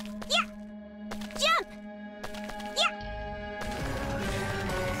 Yeah! Jump! Yeah!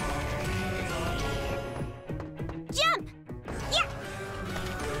 Jump! Yeah!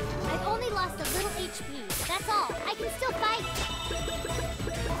 I've only lost a little HP. That's all. I can still fight.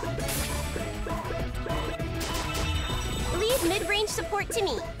 Leave mid-range support to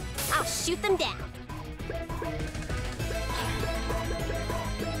me. I'll shoot them down.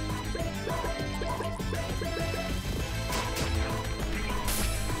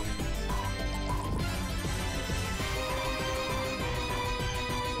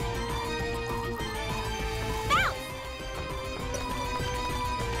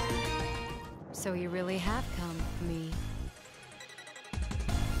 So you really have come, me.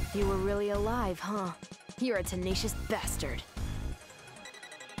 You were really alive, huh? You're a tenacious bastard.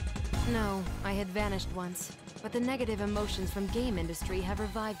 No, I had vanished once, but the negative emotions from game industry have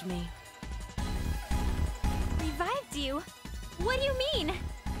revived me. Revived you? What do you mean?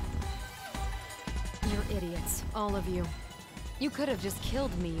 You're idiots, all of you. You could have just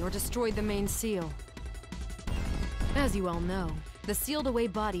killed me or destroyed the main seal. As you all know, the sealed-away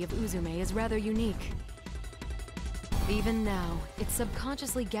body of Uzume is rather unique. Even now, it's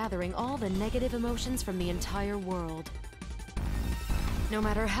subconsciously gathering all the negative emotions from the entire world. No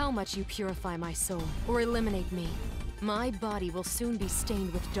matter how much you purify my soul or eliminate me, my body will soon be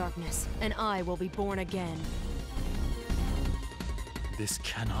stained with darkness, and I will be born again. This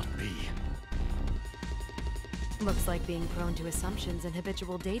cannot be. Looks like being prone to assumptions and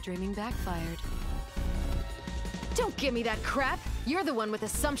habitual daydreaming backfired. Don't give me that crap! You're the one with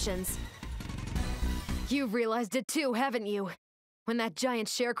assumptions! You've realized it too, haven't you? When that giant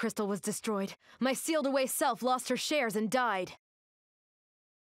share crystal was destroyed, my sealed-away self lost her shares and died.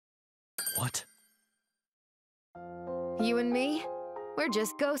 What? You and me? We're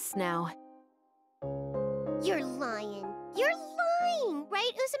just ghosts now. You're lying. You're lying,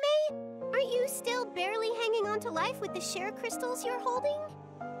 right, Uzume? Aren't you still barely hanging on to life with the share crystals you're holding?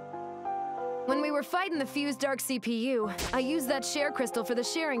 When we were fighting the fused dark CPU, I used that share crystal for the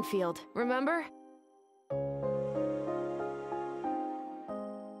sharing field, remember?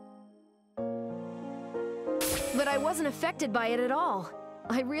 But I wasn't affected by it at all.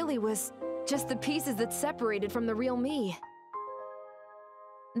 I really was just the pieces that separated from the real me.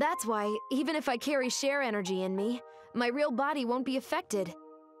 That's why, even if I carry share energy in me, my real body won't be affected.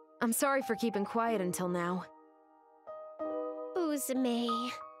 I'm sorry for keeping quiet until now.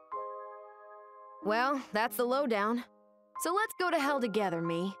 Uzume. Well, that's the lowdown. So let's go to hell together,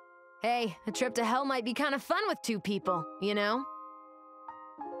 me. Hey, a trip to hell might be kind of fun with two people, you know?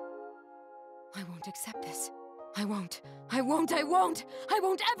 I won't accept this. I won't. I won't. I won't. I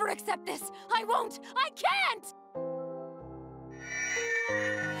won't ever accept this. I won't. I can't!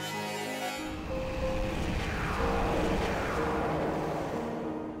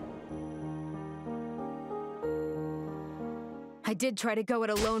 I did try to go it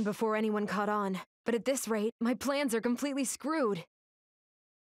alone before anyone caught on, but at this rate, my plans are completely screwed.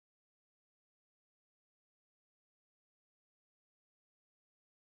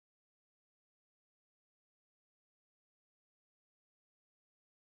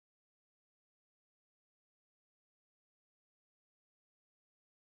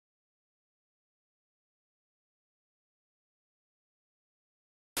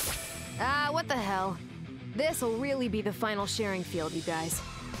 What the hell? This'll really be the final sharing field, you guys.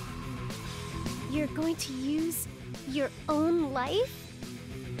 You're going to use your own life?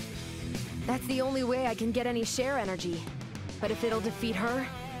 That's the only way I can get any share energy. But if it'll defeat her,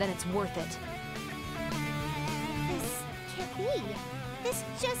 then it's worth it. This can't be. This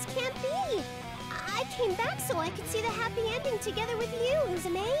just can't be. I came back so I could see the happy ending together with you,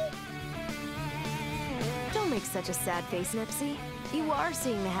 Uzume. Don't make such a sad face, Nipsey. You are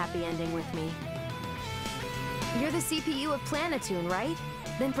seeing the happy ending with me. You're the CPU of Planeptune, right?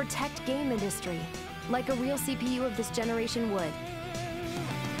 Then protect game industry, like a real CPU of this generation would.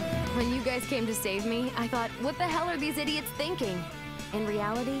 When you guys came to save me, I thought, what the hell are these idiots thinking? In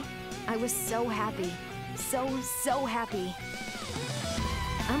reality, I was so happy. So happy.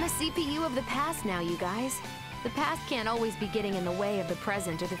 I'm a CPU of the past now, you guys. The past can't always be getting in the way of the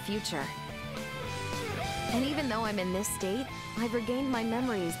present or the future. And even though I'm in this state, I've regained my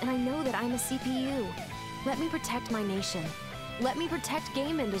memories, and I know that I'm a CPU. Let me protect my nation. Let me protect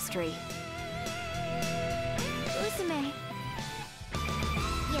game industry. Uzume.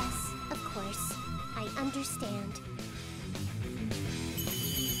 Yes, of course. I understand.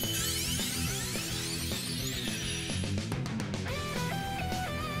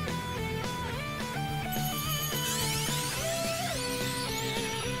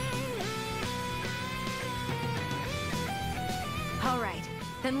 All right,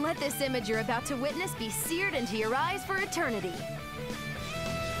 then let this image you're about to witness be seared into your eyes for eternity.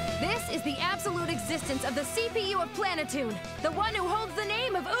 This is the absolute existence of the CPU of Planeptune, the one who holds the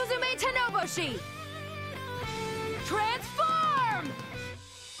name of Uzume Tenoboshi! Transform!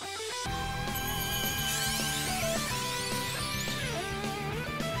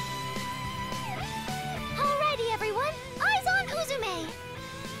 Alrighty, everyone, eyes on Uzume!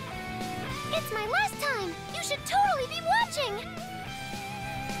 It's my last time! You should totally be watching!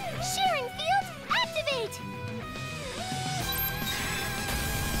 Sharing field, activate!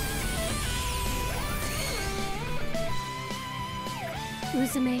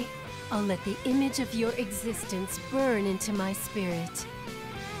 Uzume, I'll let the image of your existence burn into my spirit.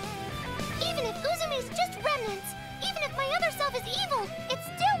 Even if Uzume's just remnants, even if my other self is evil, it's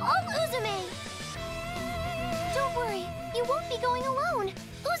still all Uzume! Don't worry, you won't be going alone.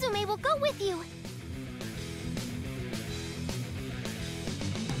 Uzume will go with you.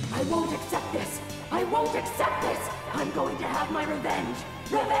 I won't accept this! I won't accept this! I'm going to have my revenge!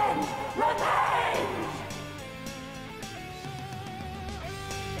 Revenge! Revenge!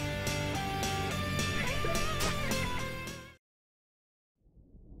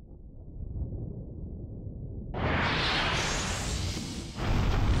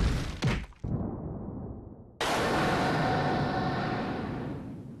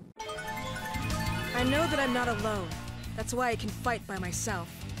 I know that I'm not alone. That's why I can fight by myself.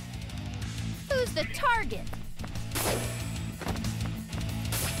 Who's the target?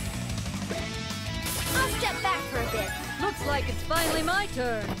 I'll step back for a bit. Looks like it's finally my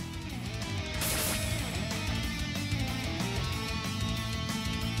turn.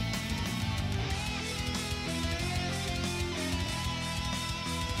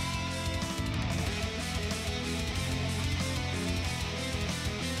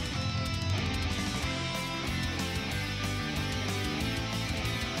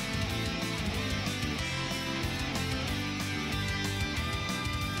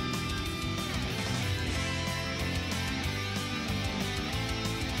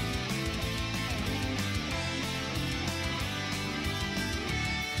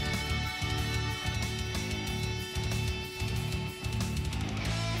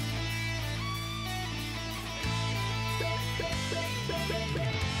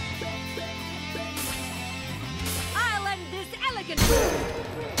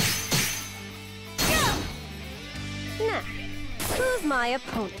 Who's my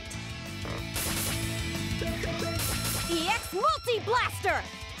opponent? EX Multi-Blaster!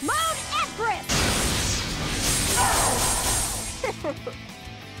 Mode Empress!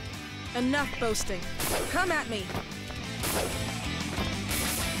 Enough boasting. Come at me.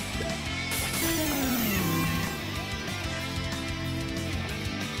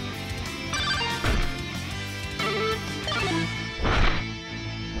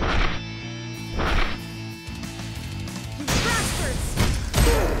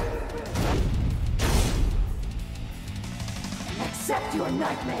 Accept your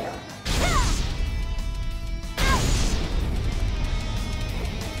nightmare.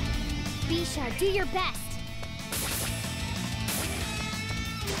 Bishar, do your best.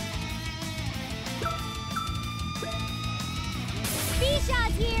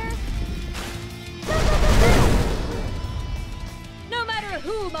 Bishar's here. No matter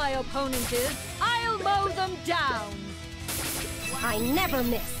who my opponent is, I'll mow them down. I never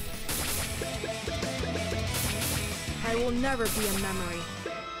miss. I will never be a memory.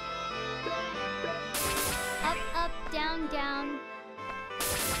 Up, up, down, down.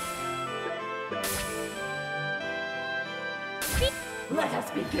 Let us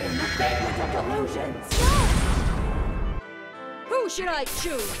begin the banquet of delusions! Who should I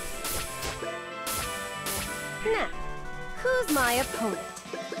choose? Now, who's my opponent?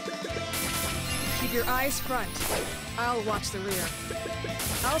 Keep your eyes front. I'll watch the rear.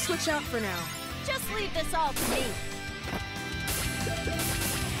 I'll switch out for now. Just leave this all to me.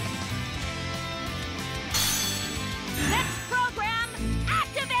 Next program,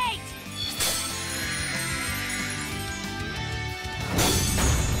 activate!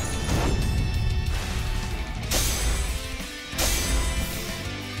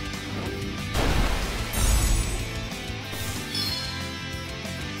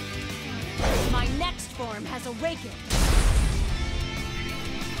 My next form has awakened.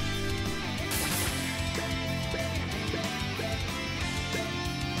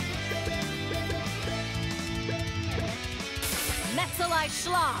 Metzelite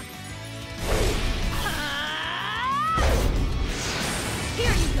Schlag.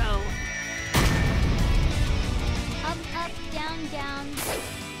 Here you go. Up, up, down, down.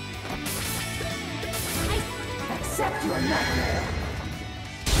 Accept your nightmare.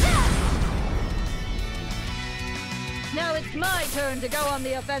 Now it's my turn to go on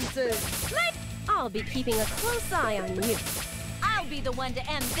the offensive. I'll be keeping a close eye on you. I'll be the one to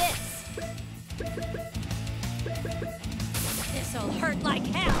end this. This'll hurt like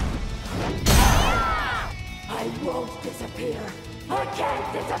hell. I won't disappear. I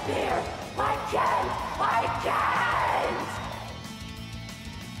can't disappear. I can't.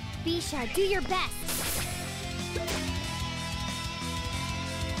 Bishar, do your best.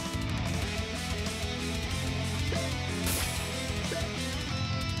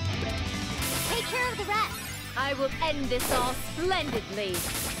 Take care of the rest. I will end this all splendidly.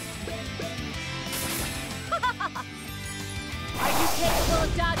 Are you capable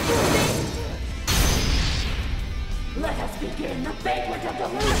of dodging this? Let us begin the banquet of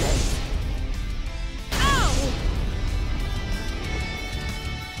delusions. Ow!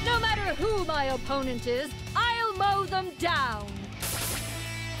 No matter who my opponent is, I'll mow them down.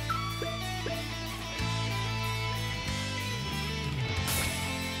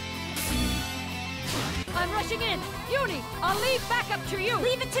 I'm rushing in. Uni, I'll leave backup to you.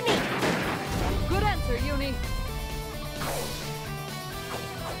 Leave it to me. Good answer, Uni.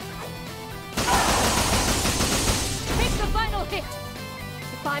 Take the final hit.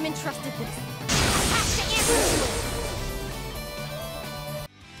 If I'm entrusted this, I have to answer to it.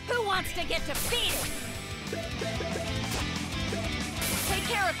 Who wants to get defeated? Take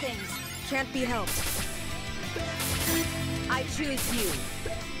care of things. Can't be helped. I choose you.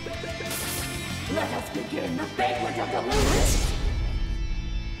 Let us begin the banquet of delusions.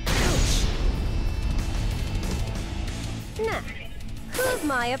 now, who's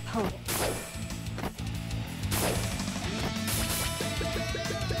my opponent?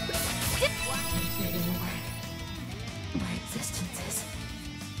 Fading away. My existence is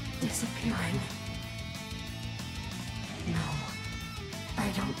disappearing. No, I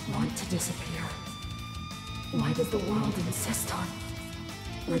don't want to disappear. Why does the world insist on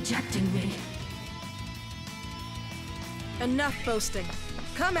rejecting me? Enough boasting.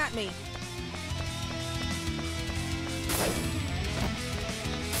 Come at me.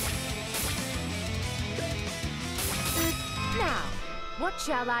 Now, what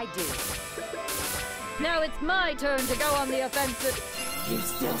shall I do? Now it's my turn to go on the offensive. You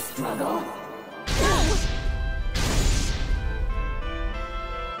still struggle?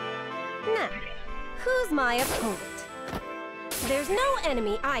 Now, who's my opponent? There's no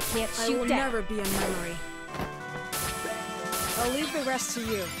enemy I can't shoot I will down. never be a memory. I'll leave the rest to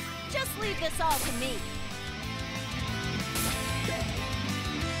you. Just leave this all to me.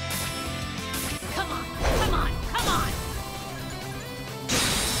 Come on, come on, come on!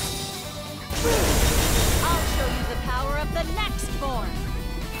 I'll show you the power of the next form.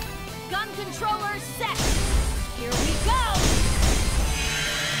 Gun controller set. Here we go.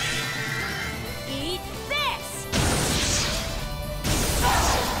 Eat this.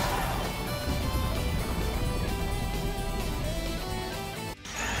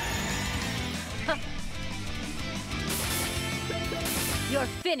 You're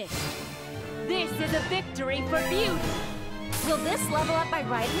finished. This is a victory for beauty. Will this level up my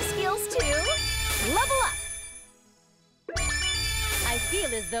writing skills too? Level up. I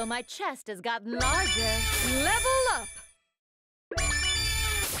feel as though my chest has gotten larger. Level up!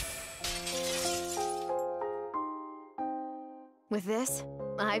 With this,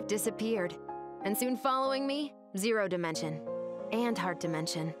 I've disappeared. And soon following me, Zero Dimension. And Heart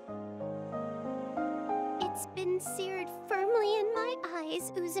Dimension. It's been seared firmly in my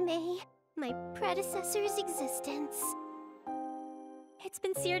eyes, Uzume. My predecessor's existence. It's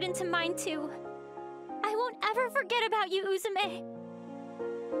been seared into mine too. I won't ever forget about you, Uzume.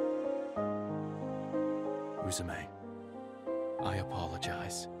 Uzume, I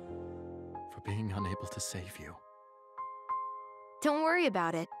apologize for being unable to save you. Don't worry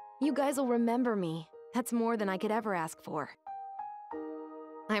about it. You guys will remember me. That's more than I could ever ask for.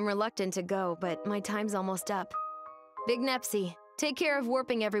 I'm reluctant to go, but my time's almost up. Big Nepsy, take care of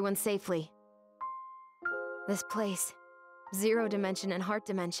warping everyone safely. This place, Zero Dimension and Heart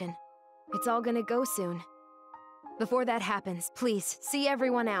Dimension, it's all gonna go soon. Before that happens, please, see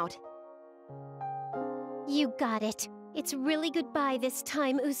everyone out. You got it. It's really goodbye this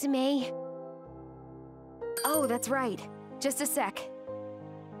time, Uzume. Oh, that's right. Just a sec.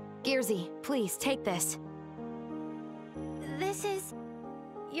 Gearsy, please, take this. This is...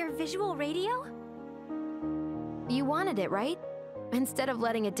 your visual radio? You wanted it, right? Instead of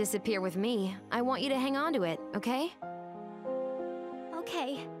letting it disappear with me, I want you to hang on to it, okay?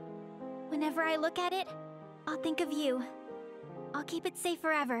 Okay. Whenever I look at it, I'll think of you. I'll keep it safe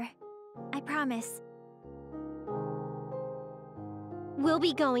forever. I promise. We'll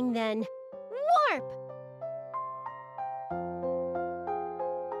be going then. Warp!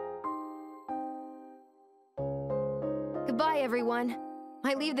 Goodbye, everyone.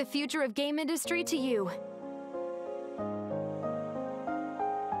 I leave the future of game industry to you.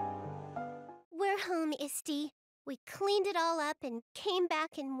 We're home, Isti. We cleaned it all up and came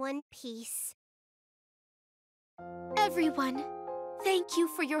back in one piece. Everyone, thank you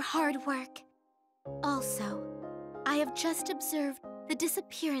for your hard work. Also, I have just observed the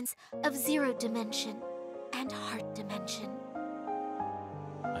disappearance of Zero Dimension and Heart Dimension.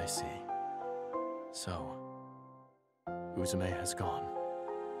 I see. So, Uzume has gone.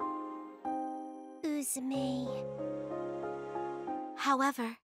 Uzume.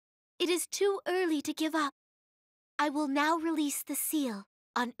 However, it is too early to give up. I will now release the seal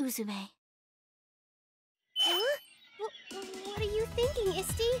on Uzume. Huh? What are you thinking,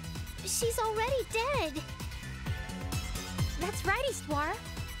 Isti? She's already dead. That's right, Histoire.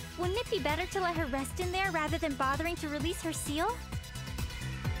 Wouldn't it be better to let her rest in there rather than bothering to release her seal?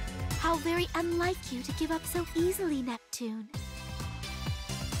 How very unlike you to give up so easily, Neptune.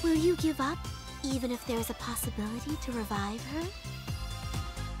 Will you give up, even if there's a possibility to revive her?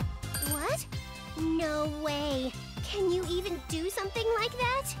 What? No way. Can you even do something like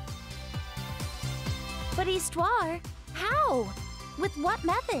that? But Histoire, how? With what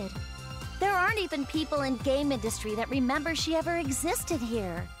method? There aren't even people in game industry that remember she ever existed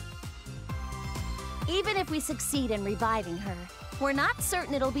here. Even if we succeed in reviving her, we're not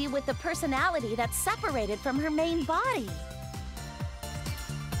certain it'll be with the personality that's separated from her main body.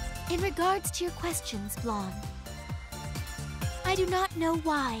 In regards to your questions, Blonde, I do not know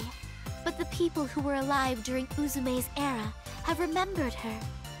why, but the people who were alive during Uzume's era have remembered her,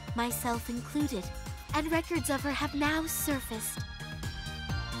 myself included, and records of her have now surfaced.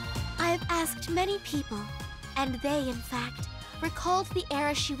 I have asked many people, and they, in fact, recalled the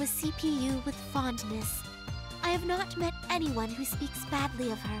era she was CPU with fondness. I have not met anyone who speaks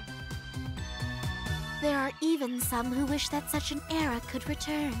badly of her. There are even some who wish that such an era could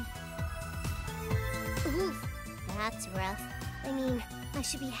return. Oof, that's rough. I mean, I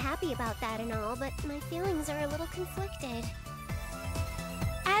should be happy about that and all, but my feelings are a little conflicted.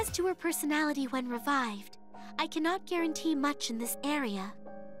 As to her personality when revived, I cannot guarantee much in this area.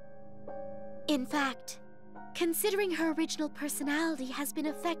 In fact, considering her original personality has been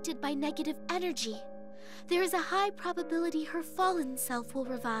affected by negative energy, there is a high probability her fallen self will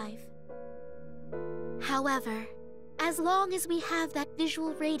revive. However, as long as we have that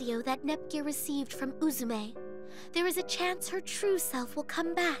visual radio that Nepgear received from Uzume, there is a chance her true self will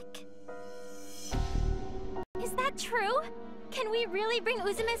come back. Is that true? Can we really bring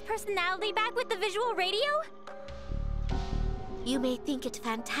Uzume's personality back with the visual radio? You may think it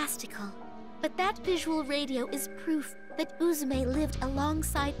fantastical, but that visual radio is proof that Uzume lived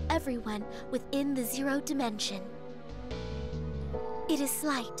alongside everyone within the Zero Dimension. It is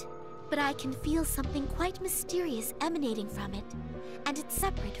slight, but I can feel something quite mysterious emanating from it, and it's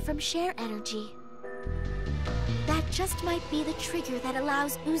separate from share energy. That just might be the trigger that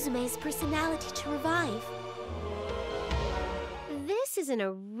allows Uzume's personality to revive. This isn't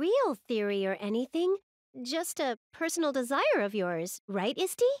a real theory or anything, just a personal desire of yours, right,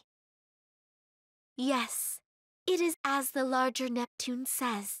 Isti? Yes, it is as the larger Neptune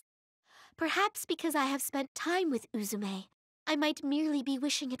says. Perhaps because I have spent time with Uzume, I might merely be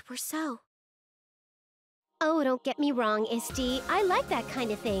wishing it were so. Oh, don't get me wrong, Isti. I like that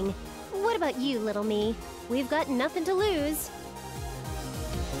kind of thing. What about you, little me? We've got nothing to lose.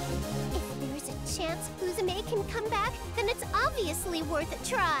 If there's a chance Uzume can come back, then it's obviously worth a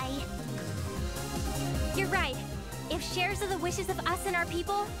try. You're right. If shares are the wishes of us and our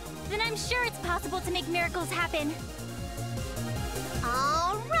people, then I'm sure it's possible to make miracles happen.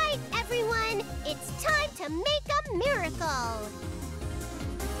 All right, everyone! It's time to make a miracle!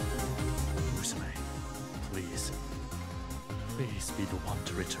 Uzume, please. Please be the one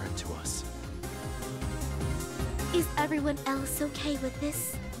to return to us. Is everyone else okay with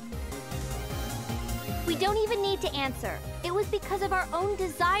this? We don't even need to answer. It was because of our own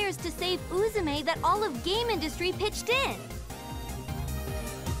desires to save Uzume that all of game industry pitched in.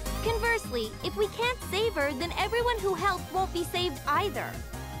 Conversely, if we can't save her, then everyone who helped won't be saved either.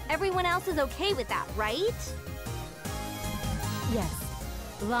 Everyone else is okay with that, right? Yes.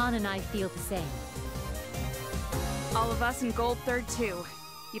 Lon and I feel the same. All of us in Gold Third too.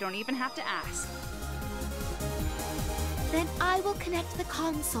 You don't even have to ask. Then I will connect the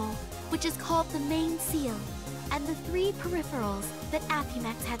console, which is called the main seal, and the 3 peripherals that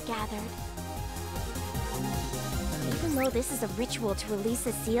Aphimex had gathered. Even though this is a ritual to release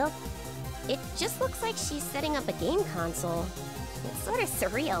a seal, it just looks like she's setting up a game console. It's sort of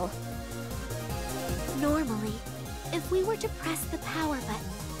surreal. Normally, if we were to press the power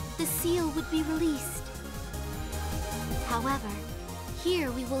button, the seal would be released. However,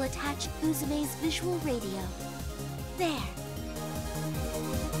 here we will attach Uzume's visual radio. There.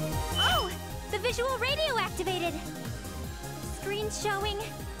 Oh! The visual radio activated! Screen showing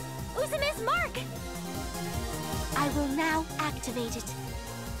Uzume's mark! I will now activate it.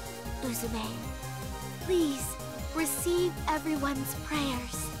 Uzume, please receive everyone's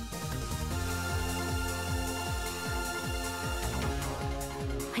prayers.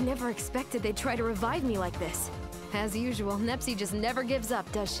 I never expected they'd try to revive me like this. As usual, Nepsi just never gives up,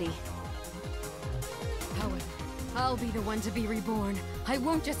 does she? However, I'll be the one to be reborn. I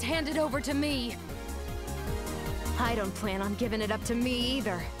won't just hand it over to me. I don't plan on giving it up to me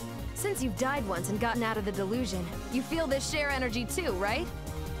either. Since you've died once and gotten out of the delusion, you feel this share energy too, right?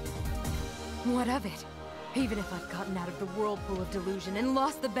 What of it? Even if I've gotten out of the whirlpool of delusion and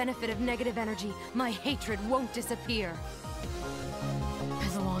lost the benefit of negative energy, my hatred won't disappear.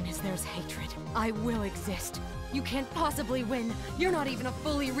 As long as there's hatred, I will exist. You can't possibly win. You're not even a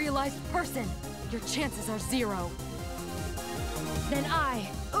fully realized person. Your chances are 0. Then I,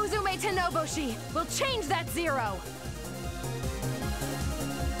 Uzume Tenoboshi, will change that 0!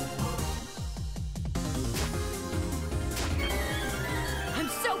 I'm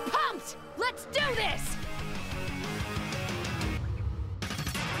so pumped! Let's do this!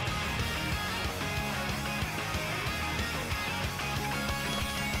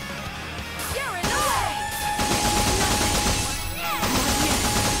 You're in the way!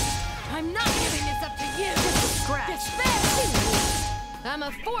 I'm not giving this up to you! Scratch! I'm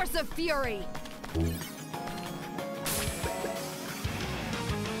a force of fury!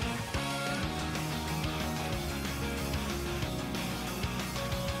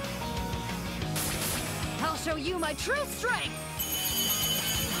 I'll show you my true strength!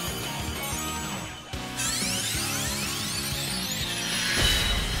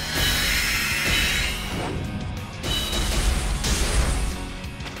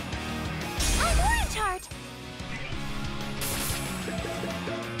 I'm Orange Heart!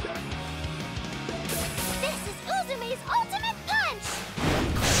 This is Uzume's ultimate punch!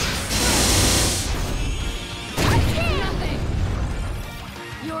 Nothing!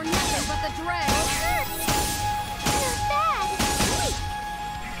 You're nothing but the dread! It hurts! Not bad!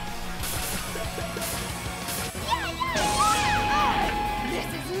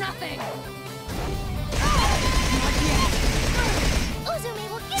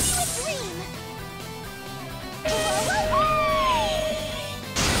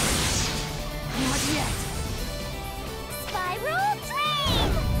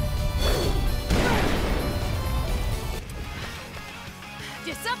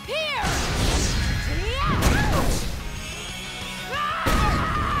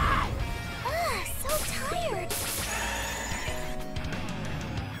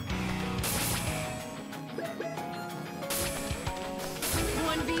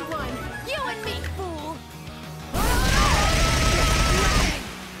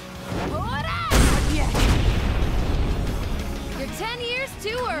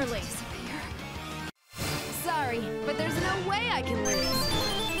 early. Sorry, but there's no way I can lose.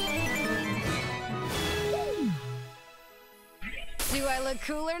 Do I look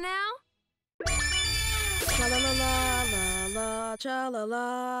cooler now? Cha la la la la la cha la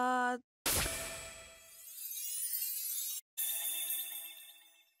la.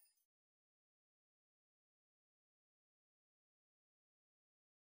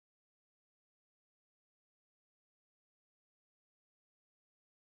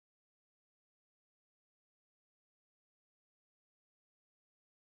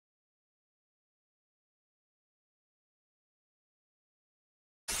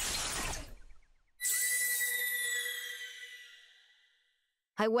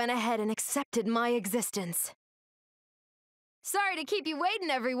 I went ahead and accepted my existence. Sorry to keep you waiting,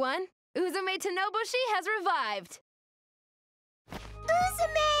 everyone. Uzume Tenobushi has revived.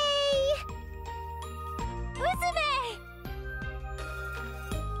 Uzume! Uzume!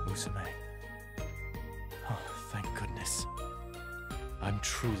 Uzume. Oh, thank goodness. I'm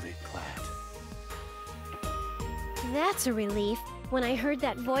truly glad. That's a relief. When I heard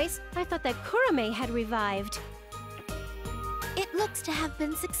that voice, I thought that Kurame had revived. It looks to have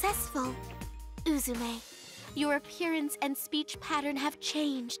been successful. Uzume, your appearance and speech pattern have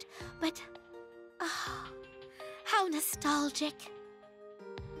changed, but... oh, how nostalgic.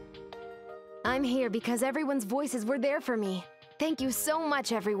 I'm here because everyone's voices were there for me. Thank you so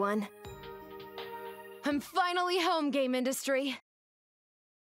much, everyone. I'm finally home, game industry.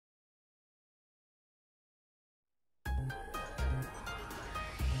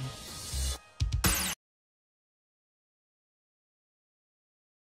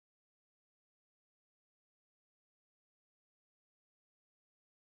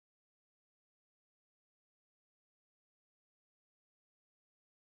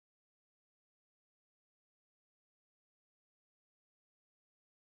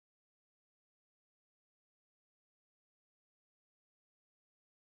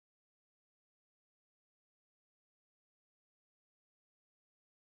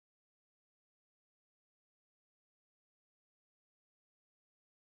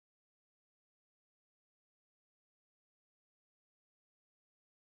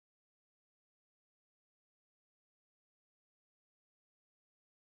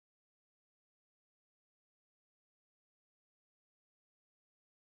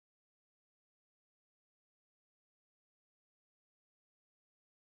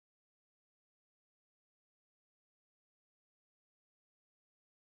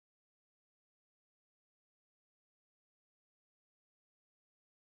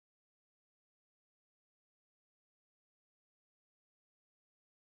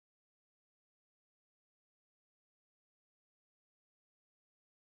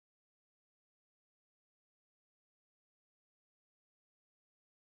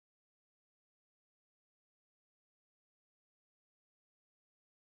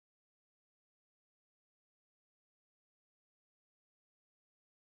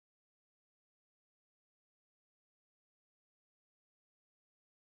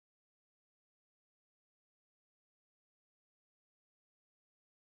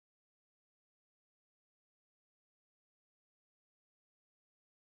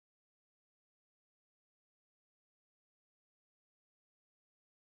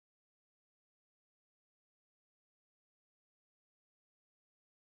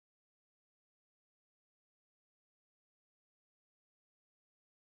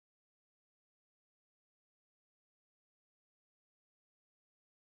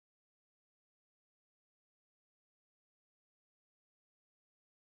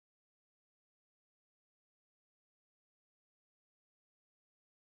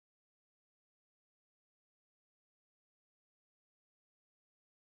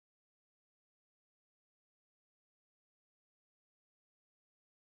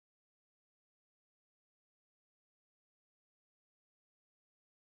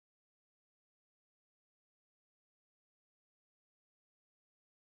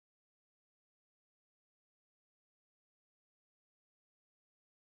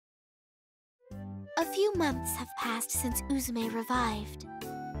 A few months have passed since Uzume revived.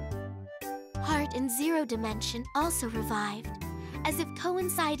 Heart in Zero Dimension also revived, as if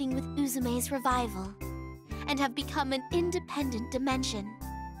coinciding with Uzume's revival, and have become an independent dimension.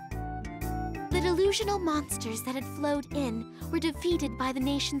 The delusional monsters that had flowed in were defeated by the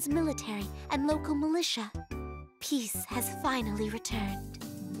nation's military and local militia. Peace has finally returned.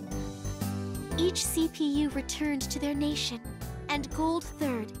 Each CPU returned to their nation, and Gold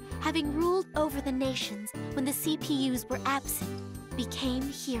Third, having ruled over the nations when the CPUs were absent, became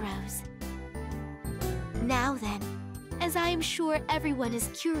heroes. Now then, as I am sure everyone is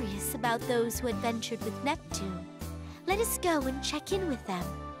curious about those who adventured with Neptune. Let us go and check in with them.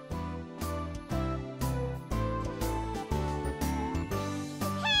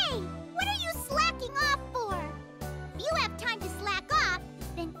 Hey! What are you slacking off for? If you have time to slack off,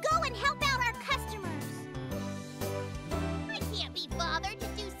 then go and help out our customers. I can't be bothered to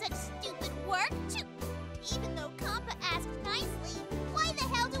do such stupid work. Even though Compa asked nicely, why the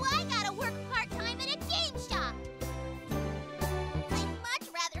hell do I gotta work part-time at a game shop? I'd much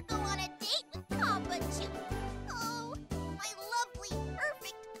rather go on a date with Compa too. Oh, my lovely,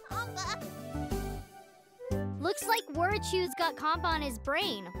 perfect Compa. Looks like Warachu's got Compa on his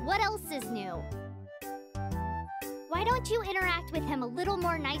brain. What else is new? Why don't you interact with him a little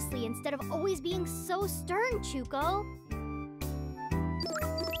more nicely instead of always being so stern, Chuko?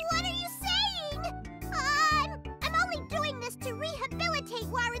 What are you saying? I'm only doing this to rehabilitate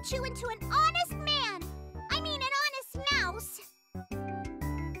Warachu into an honest man. I mean, an honest mouse.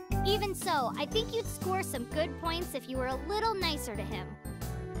 Even so, I think you'd score some good points if you were a little nicer to him.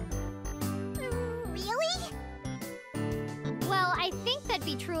 Really? Well, I think that'd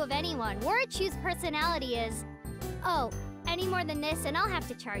be true of anyone. Warachu's personality is... Oh, any more than this and I'll have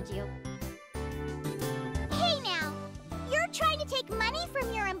to charge you. Hey now! You're trying to take money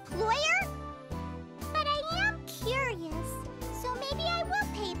from your employer? But I am curious, so maybe I will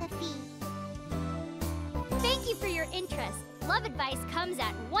pay the fee. Thank you for your interest. Love advice comes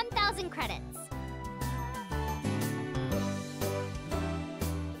at 1,000 credits.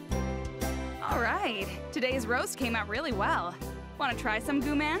 All right, today's roast came out really well. Want to try some,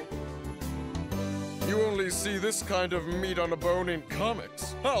 Goo Man? You only see this kind of meat on a bone in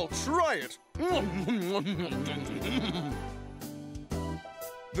comics. I'll try it!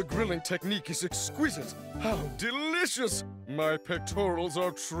 The grilling technique is exquisite. How delicious! My pectorals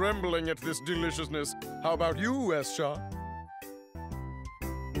are trembling at this deliciousness. How about you, Escha?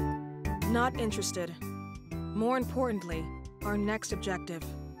 Not interested. More importantly, our next objective.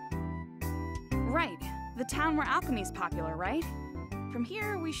 Right, the town where alchemy's popular, right? From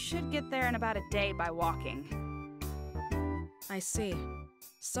here, we should get there in about a day by walking. I see.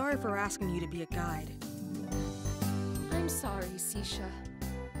 Sorry for asking you to be a guide. I'm sorry, Sisha.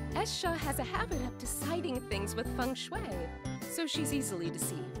 Escha has a habit of deciding things with feng shui, so she's easily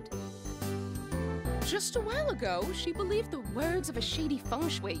deceived. Just a while ago, she believed the words of a shady feng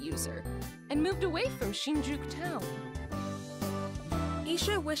shui user and moved away from Shinjuku town.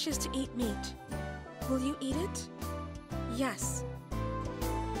 Isha wishes to eat meat. Will you eat it? Yes.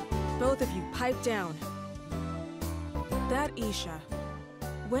 Both of you, pipe down. That Isha.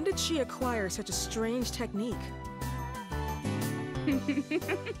 When did she acquire such a strange technique?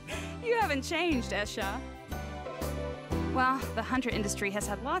 You haven't changed, Escha. Well, the hunter industry has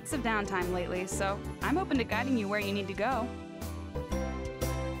had lots of downtime lately, so I'm open to guiding you where you need to go.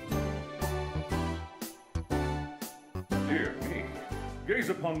 Dear me, gaze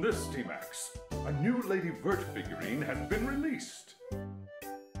upon this, T-Max. A new Lady Vert figurine has been released.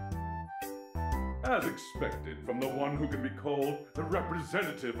 As expected from the one who can be called the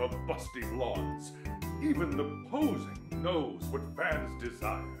representative of busty blondes, even the posing knows what fans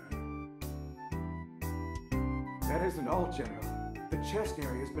desire. That isn't all, General. The chest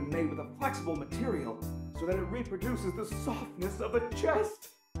area has been made with a flexible material so that it reproduces the softness of a chest.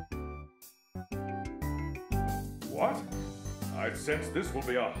 What? I sense this will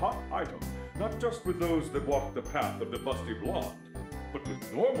be a hot item, not just with those that walk the path of the busty blonde, but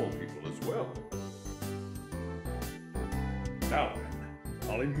with normal people as well. Now then,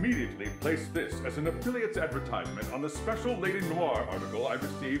 I'll immediately place this as an affiliate's advertisement on the special Lady Noir article I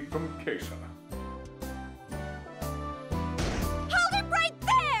received from Keisha. Hold it right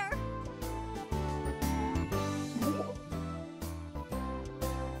there!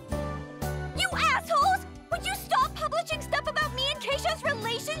 You assholes! Would you stop publishing stuff about me and Keisha's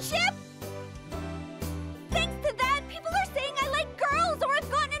relationship? Thanks to that, people are saying I like girls or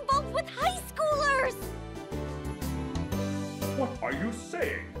I've gotten involved with high schoolers! What are you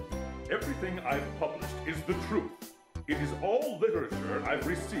saying? Everything I've published is the truth. It is all literature I've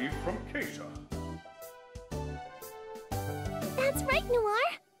received from Keisha. That's right, Noir.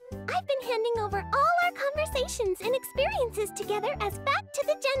 I've been handing over all our conversations and experiences together as back to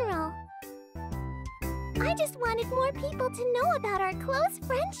the General. I just wanted more people to know about our close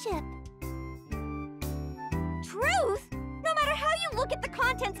friendship. Truth? No matter how you look at the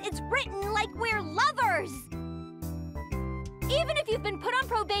contents, it's written like we're lovers! Even if you've been put on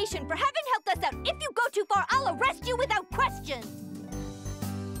probation for having helped us out, if you go too far, I'll arrest you without question!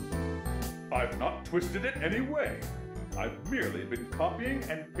 I've not twisted it any way. I've merely been copying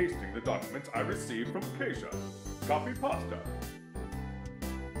and pasting the documents I received from Keisha. Copy pasta.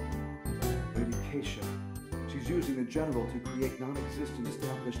 Lady Keisha. She's using the general to create non-existent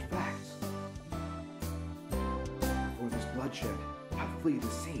established facts. For this bloodshed, I'll flee the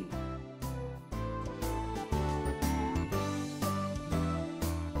scene.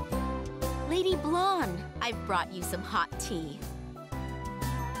 Lady Blonde, I've brought you some hot tea.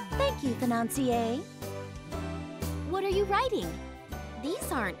 Thank you, Financier. What are you writing?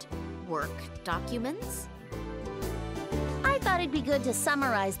 These aren't work documents. I thought it'd be good to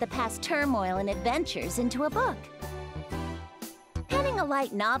summarize the past turmoil and adventures into a book. Penning a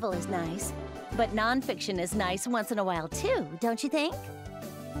light novel is nice, but nonfiction is nice once in a while too, don't you think?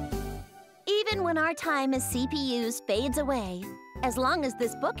 Even when our time as CPUs fades away, as long as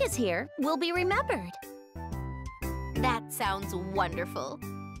this book is here, we'll be remembered. That sounds wonderful.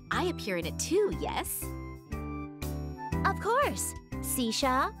 I appear in it too, yes? Of course.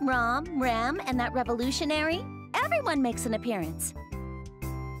 Sisha, Rom, Ram, and that revolutionary, everyone makes an appearance.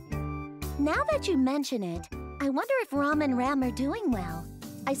 Now that you mention it, I wonder if Rom and Ram are doing well.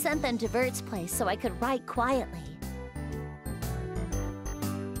 I sent them to Vert's place so I could write quietly.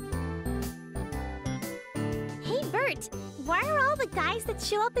 Hey, Vert, why are all the guys that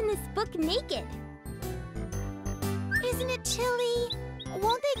show up in this book naked? Isn't it chilly?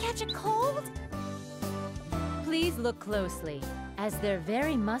 Won't they catch a cold? Please look closely. As they're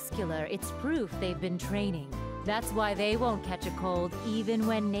very muscular, it's proof they've been training. That's why they won't catch a cold even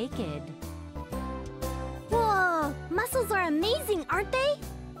when naked. Whoa! Muscles are amazing, aren't they?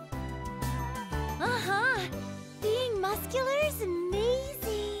 Uh-huh. Being muscular is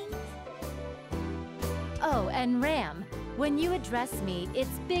amazing. Oh, and Ram, when you address me,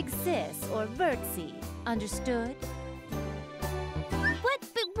 it's Big Sis or Vertsy. Understood?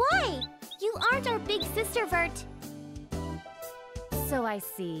 But why? You aren't our big sister, Vert. So I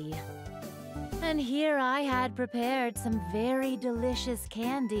see. And here I had prepared some very delicious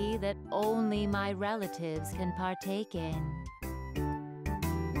candy that only my relatives can partake in.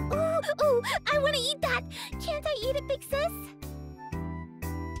 Ooh, I want to eat that! Can't I eat it, Big Sis?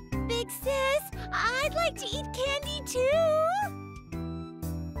 Big Sis, I'd like to eat candy too!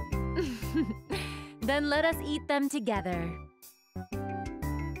 Then let us eat them together.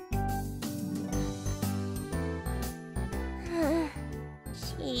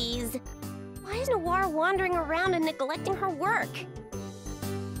 Jeez. Why is Noir wandering around and neglecting her work?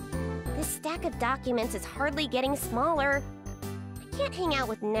 This stack of documents is hardly getting smaller. I can't hang out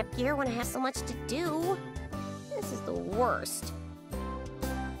with Nepgear when I have so much to do. This is the worst.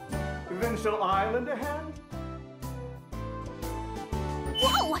 Provincial Island ahead?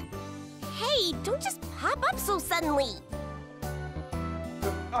 Whoa! Hey, don't just pop up so suddenly!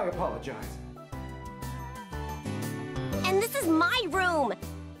 I apologize. And this is my room!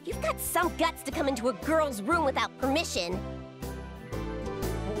 You've got some guts to come into a girl's room without permission.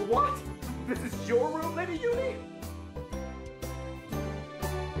 What? This is your room, Lady Uni?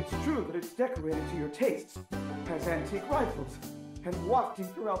 It's true that it's decorated to your tastes. Has antique rifles. And wafting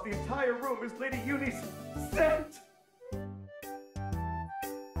throughout the entire room is Lady Uni's scent!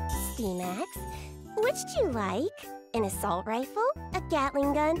 Steamax, which do you like? An assault rifle, a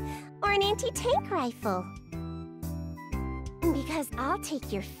Gatling gun, or an anti-tank rifle? Because I'll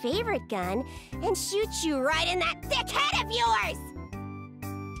take your favorite gun and shoot you right in that thick head of yours!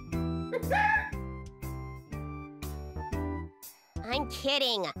 I'm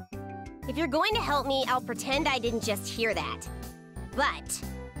kidding. If you're going to help me, I'll pretend I didn't just hear that. But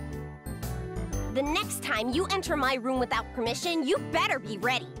the next time you enter my room without permission, you better be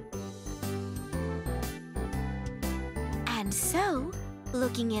ready. And so,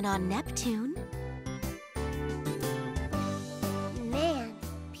 looking in on Neptune... Man,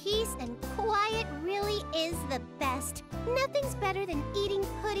 peace and quiet really is the best. Nothing's better than eating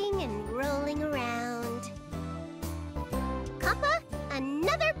pudding and rolling around. Kappa,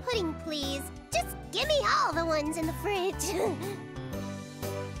 another pudding, please. Just give me all the ones in the fridge.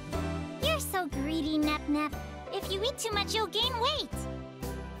 You're so greedy, Nep Nep. If you eat too much, you'll gain weight.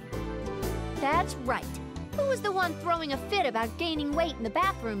 That's right. Who was the one throwing a fit about gaining weight in the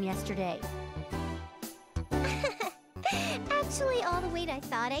bathroom yesterday? Actually, all the weight I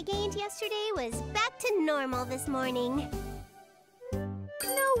thought I gained yesterday was back to normal this morning.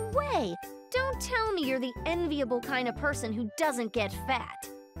 No way! Don't tell me you're the enviable kind of person who doesn't get fat.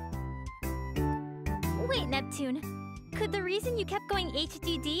 Wait, Neptune. Could the reason you kept going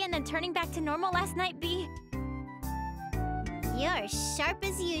HDD and then turning back to normal last night be... You're sharp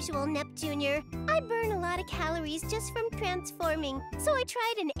as usual, Nep Jr. I burn a lot of calories just from transforming, so I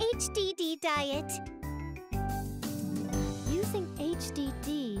tried an HDD diet.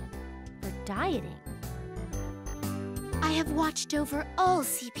 dieting. I have watched over all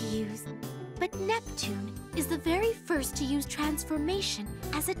CPUs, but Neptune is the very first to use transformation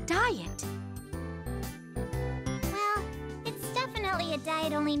as a diet. Well, it's definitely a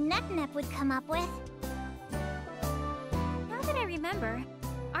diet only Nep would come up with. Now that I remember,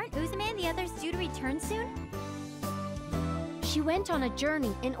 aren't Uzume and the others due to return soon? She went on a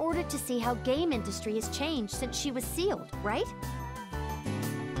journey in order to see how game industry has changed since she was sealed, right?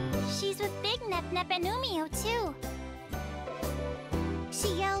 She's with Big Nep and Umio, too.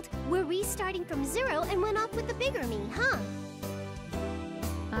 She yelled, "We're restarting from zero," and went off with the bigger me, huh?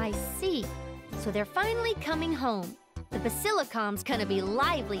 I see. So they're finally coming home. The Basilicom's gonna be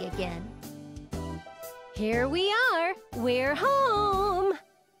lively again. Here we are. We're home.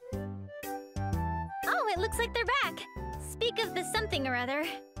 Oh, it looks like they're back. Speak of the something or other.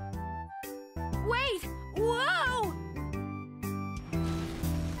 Wait! Whoa!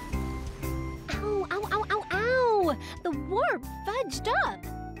 Ow, ow, ow, ow, ow! The warp fudged up.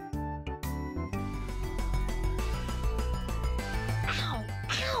 Ow!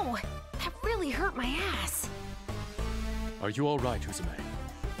 Ow! That really hurt my ass. Are you all right, Uzume?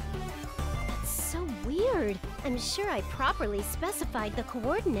 That's so weird. I'm sure I properly specified the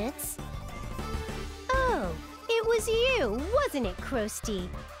coordinates. Oh, it was you, wasn't it, Krusty?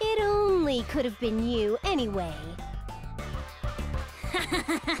 It only could have been you anyway.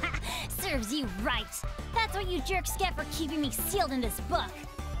 Serves you right. That's what you jerks get for keeping me sealed in this book.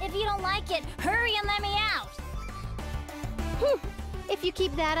 If you don't like it, hurry and let me out. If you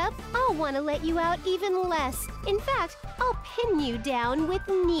keep that up, I'll want to let you out even less. In fact, I'll pin you down with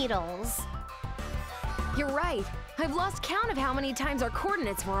needles. You're right. I've lost count of how many times our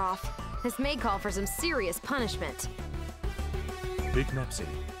coordinates were off. This may call for some serious punishment. Big Nepsy,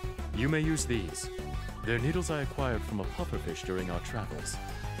 you may use these. They're needles I acquired from a pufferfish during our travels.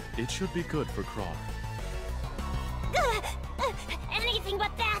 It should be good for Craw. Anything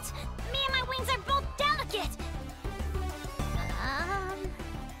but that! Me and my wings are both delicate!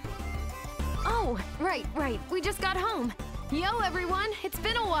 Oh, right. We just got home. Yo, everyone, it's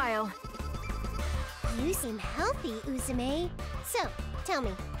been a while. You seem healthy, Uzume. So, tell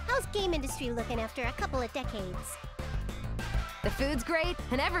me, how's game industry looking after a couple of decades? The food's great,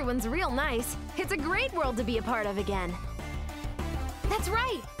 and everyone's real nice. It's a great world to be a part of again. That's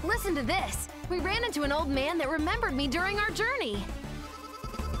right! Listen to this! We ran into an old man that remembered me during our journey.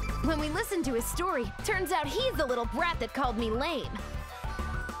 When we listened to his story, turns out he's the little brat that called me lame.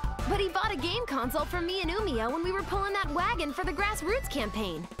 But he bought a game console for me and Umio when we were pulling that wagon for the Grassroots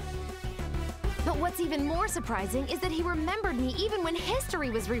campaign. But what's even more surprising is that he remembered me even when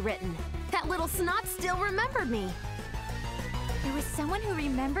history was rewritten. That little snot still remembered me. There was someone who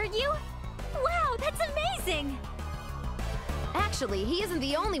remembered you? Wow, that's amazing! Actually, he isn't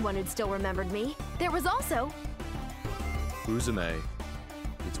the only one who'd still remembered me. There was also... Uzume,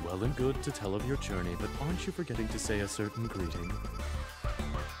 it's well and good to tell of your journey, but aren't you forgetting to say a certain greeting?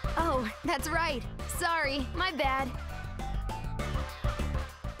 Oh, that's right. Sorry, my bad.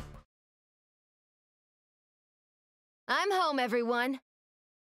 I'm home, everyone.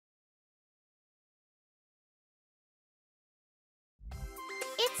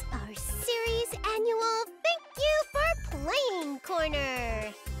 It's our series annual Thank You for Playing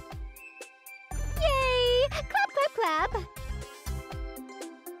Corner! Yay! Clap, clap, clap!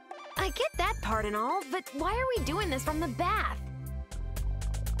 I get that part and all, but why are we doing this from the bath?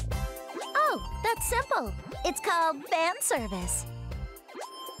 Oh, that's simple. It's called fan service.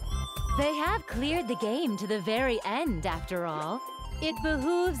 They have cleared the game to the very end, after all. It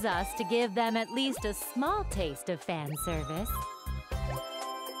behooves us to give them at least a small taste of fan service.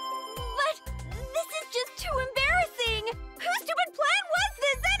 But this is just too embarrassing! Whose stupid plan was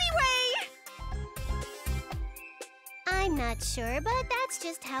this anyway? I'm not sure, but that's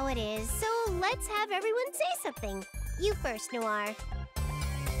just how it is. So let's have everyone say something. You first, Noir.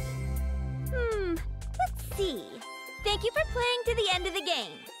 Let's see. Thank you for playing to the end of the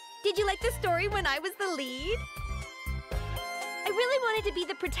game. Did you like the story when I was the lead? I really wanted to be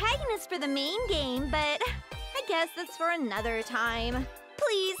the protagonist for the main game, but I guess that's for another time.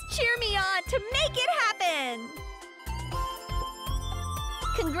 Please cheer me on to make it happen!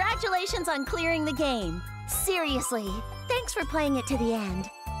 Congratulations on clearing the game. Seriously, thanks for playing it to the end.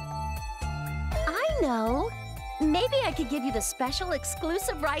 I know. Maybe I could give you the special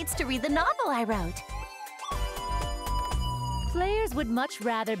exclusive rights to read the novel I wrote. Players would much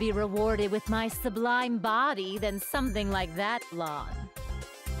rather be rewarded with my sublime body than something like that blonde.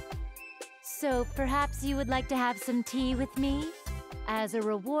 So perhaps you would like to have some tea with me? As a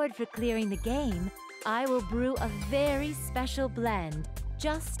reward for clearing the game, I will brew a very special blend,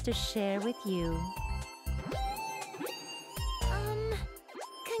 just to share with you.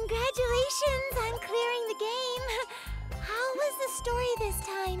 Congratulations on clearing the game. How was the story this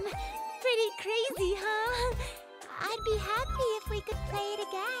time? Pretty crazy, huh? I'd be happy if we could play it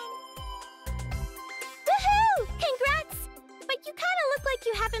again. Woohoo! Congrats! But you kind of look like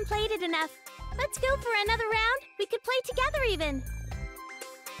you haven't played it enough. Let's go for another round. We could play together even.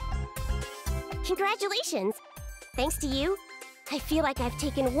 Congratulations! Thanks to you, I feel like I've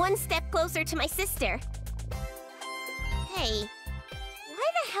taken one step closer to my sister. Hey, why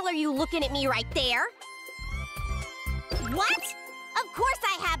the hell are you looking at me right there? What? Of course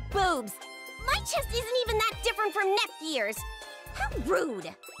I have boobs! My chest isn't even that different from Nepgear's. How rude!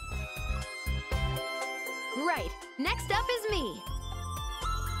 Right, next up is me.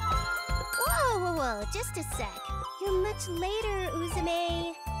 Whoa, just a sec. You're much later,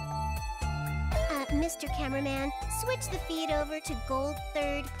 Uzume. Mr. Cameraman, switch the feed over to Gold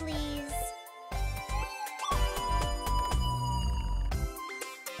 3rd, please.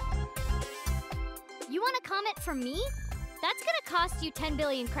 You want a comment from me? That's gonna cost you 10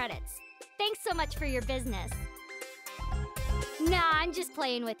 billion credits. Thanks so much for your business. Nah, I'm just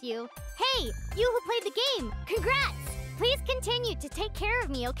playing with you. Hey, you who played the game, congrats! Please continue to take care of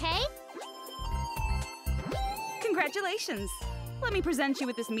me, okay? Congratulations! Let me present you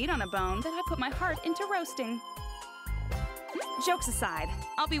with this meat on a bone that I put my heart into roasting. Jokes aside,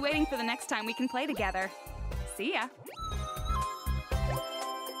 I'll be waiting for the next time we can play together. See ya!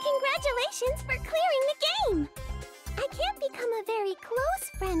 Congratulations for clearing the game! I can't become a very close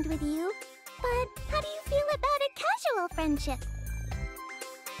friend with you, but how do you feel about a casual friendship?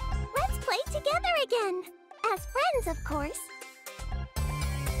 Let's play together again! As friends, of course.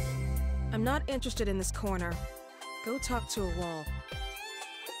 I'm not interested in this corner. Go talk to a wall.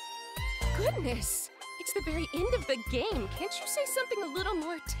 Goodness! It's the very end of the game. Can't you say something a little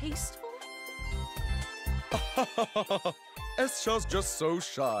more tasteful? Escha's just so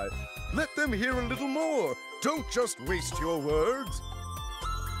shy. Let them hear a little more. Don't just waste your words.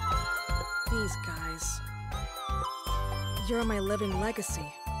 These guys. You're my living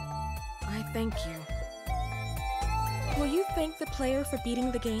legacy. I thank you. Will you thank the player for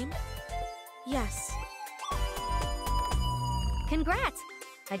beating the game? Yes. Congrats!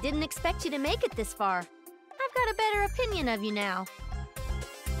 I didn't expect you to make it this far. I've got a better opinion of you now.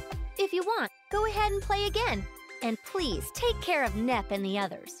 If you want, go ahead and play again. And please, take care of Nep and the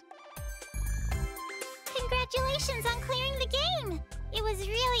others. Congratulations on clearing the game! It was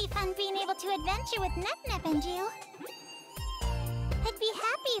really fun being able to adventure with Nep and you. I'd be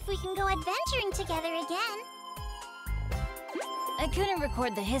happy if we can go adventuring together again. I couldn't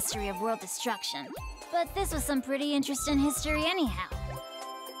record the history of world destruction, but this was some pretty interesting history anyhow.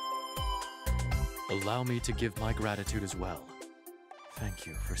 Allow me to give my gratitude as well. Thank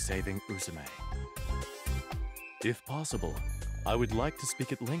you for saving Uzume. If possible, I would like to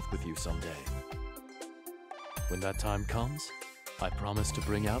speak at length with you someday. When that time comes, I promise to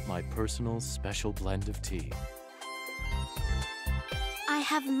bring out my personal special blend of tea. I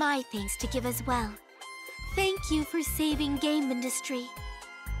have my thanks to give as well. Thank you for saving game industry.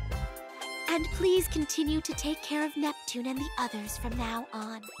 And please continue to take care of Neptune and the others from now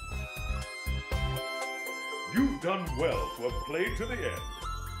on. You've done well to have played to the end.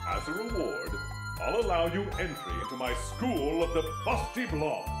 As a reward, I'll allow you entry into my school of the Busty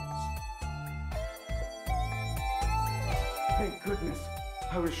Blondes. Thank goodness.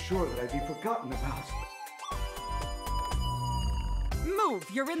 I was sure that I'd be forgotten about. Move!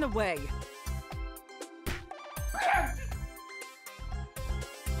 You're in the way!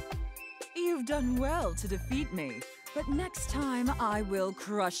 You've done well to defeat me, but next time I will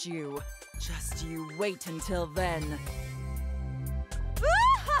crush you. Just you wait until then.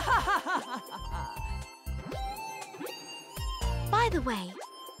 By the way,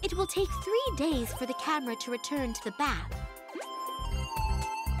 it will take 3 days for the camera to return to the bath.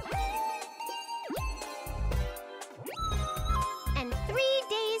 And 3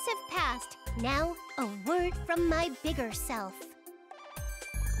 days have passed. Now, a word from my bigger self.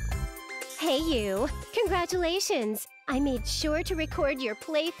 Hey you! Congratulations! I made sure to record your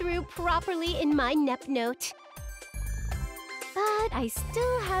playthrough properly in my Nep note. But I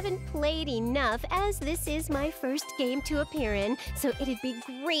still haven't played enough, as this is my first game to appear in, so it'd be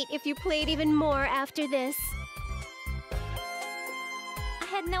great if you played even more after this. I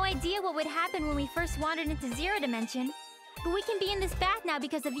had no idea what would happen when we first wandered into Zero Dimension, but we can be in this bath now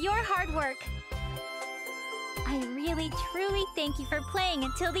because of your hard work. I really, truly thank you for playing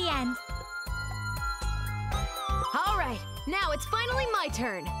until the end. All right, now it's finally my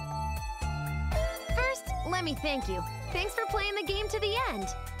turn. First, let me thank you. Thanks for playing the game to the end.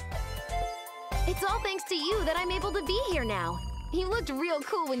 It's all thanks to you that I'm able to be here now. You looked real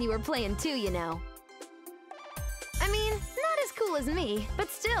cool when you were playing too, you know. I mean, not as cool as me, but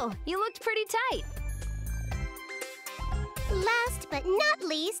still, you looked pretty tight. Last but not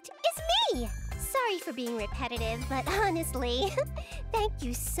least is me! Sorry for being repetitive, but honestly, thank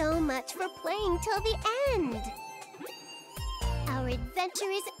you so much for playing till the end. Our adventure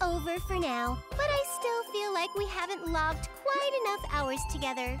is over for now, but I still feel like we haven't logged quite enough hours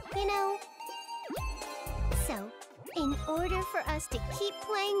together, you know? So, in order for us to keep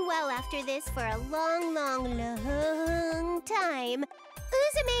playing well after this for a long, long, long time,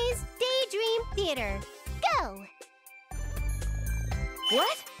 Uzume's Daydream Theater, go!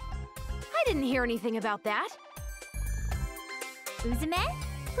 What? I didn't hear anything about that. Uzume,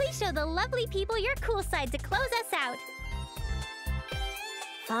 please show the lovely people your cool side to close us out.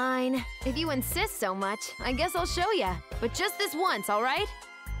 Fine. If you insist so much, I guess I'll show ya. But just this once, all right?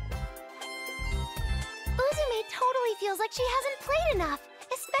 Uzume totally feels like she hasn't played enough,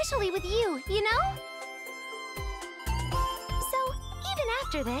 especially with you, you know? So, even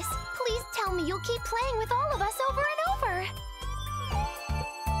after this, please tell me you'll keep playing with all of us over and over.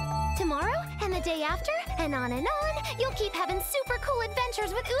 Tomorrow, and the day after, and on, you'll keep having super cool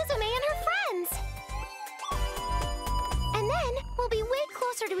adventures with Uzume and her friends. And then, we'll be way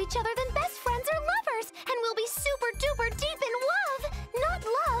closer to each other than best friends or lovers, and we'll be super duper deep in love. Not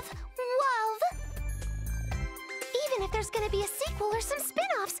love, love. Even if there's gonna be a sequel or some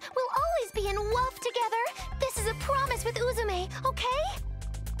spin-offs, we'll always be in love together. This is a promise with Uzume, okay?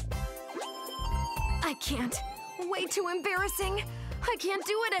 I can't. Way too embarrassing. I can't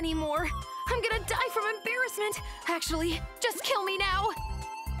do it anymore. I'm gonna die from embarrassment. Actually, just kill me now.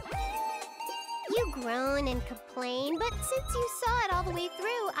 You groan and complain, but since you saw it all the way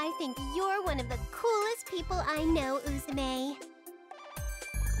through, I think you're one of the coolest people I know, Uzume.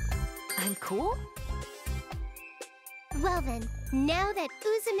 I'm cool? Well then, now that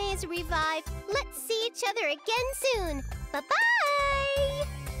Uzume is revived, let's see each other again soon. Bye-bye!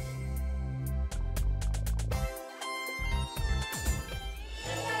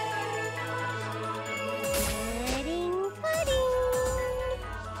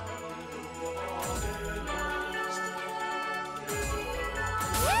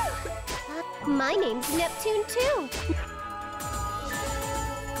 My name's Neptune too.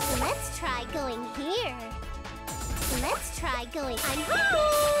 Let's try going here. Let's try going. I'm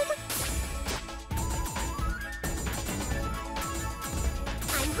home!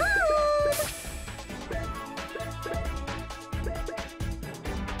 I'm home!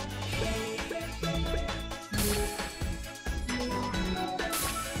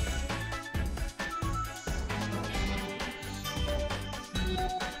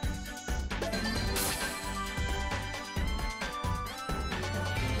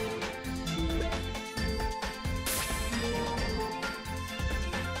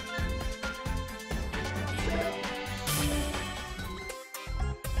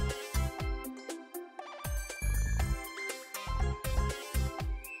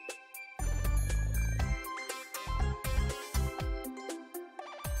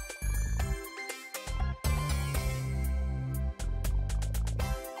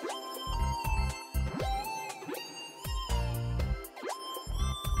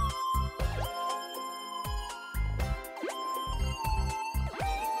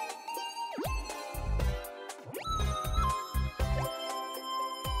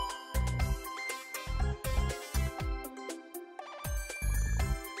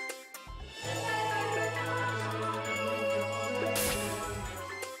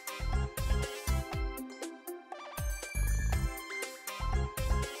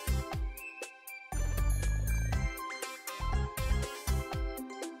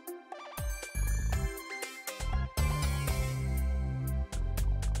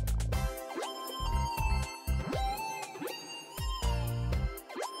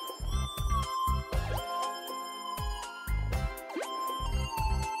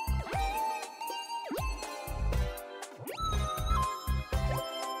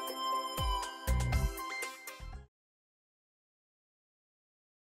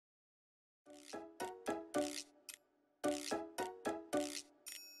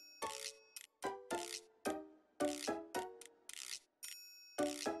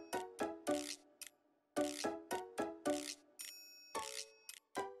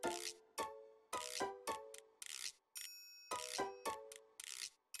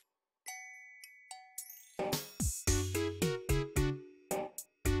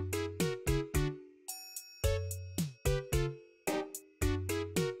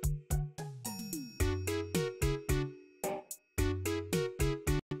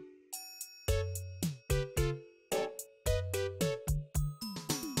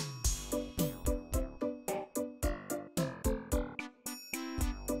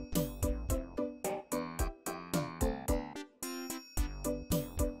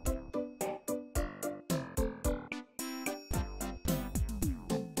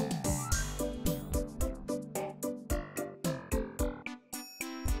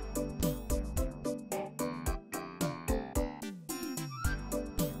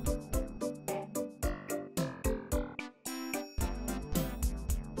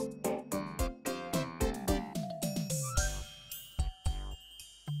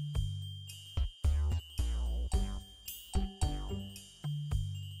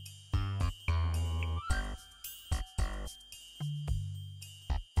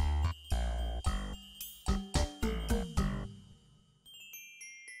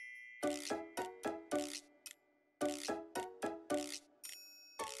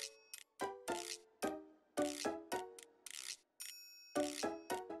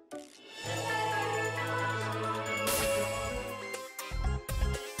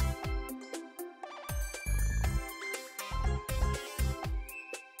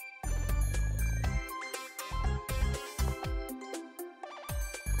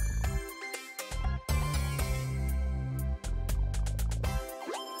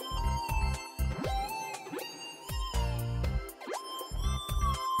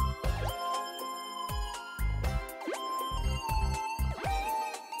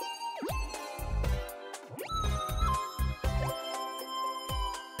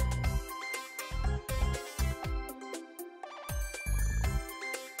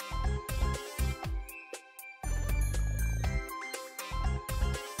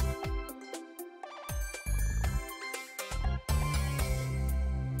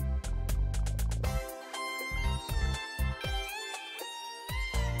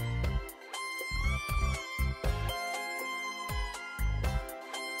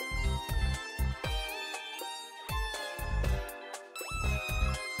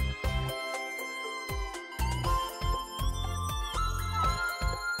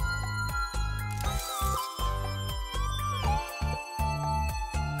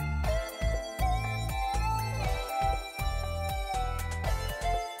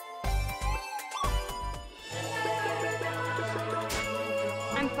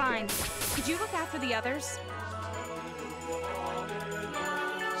 I'm fine. Could you look after the others?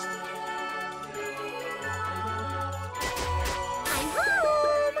 I'm home!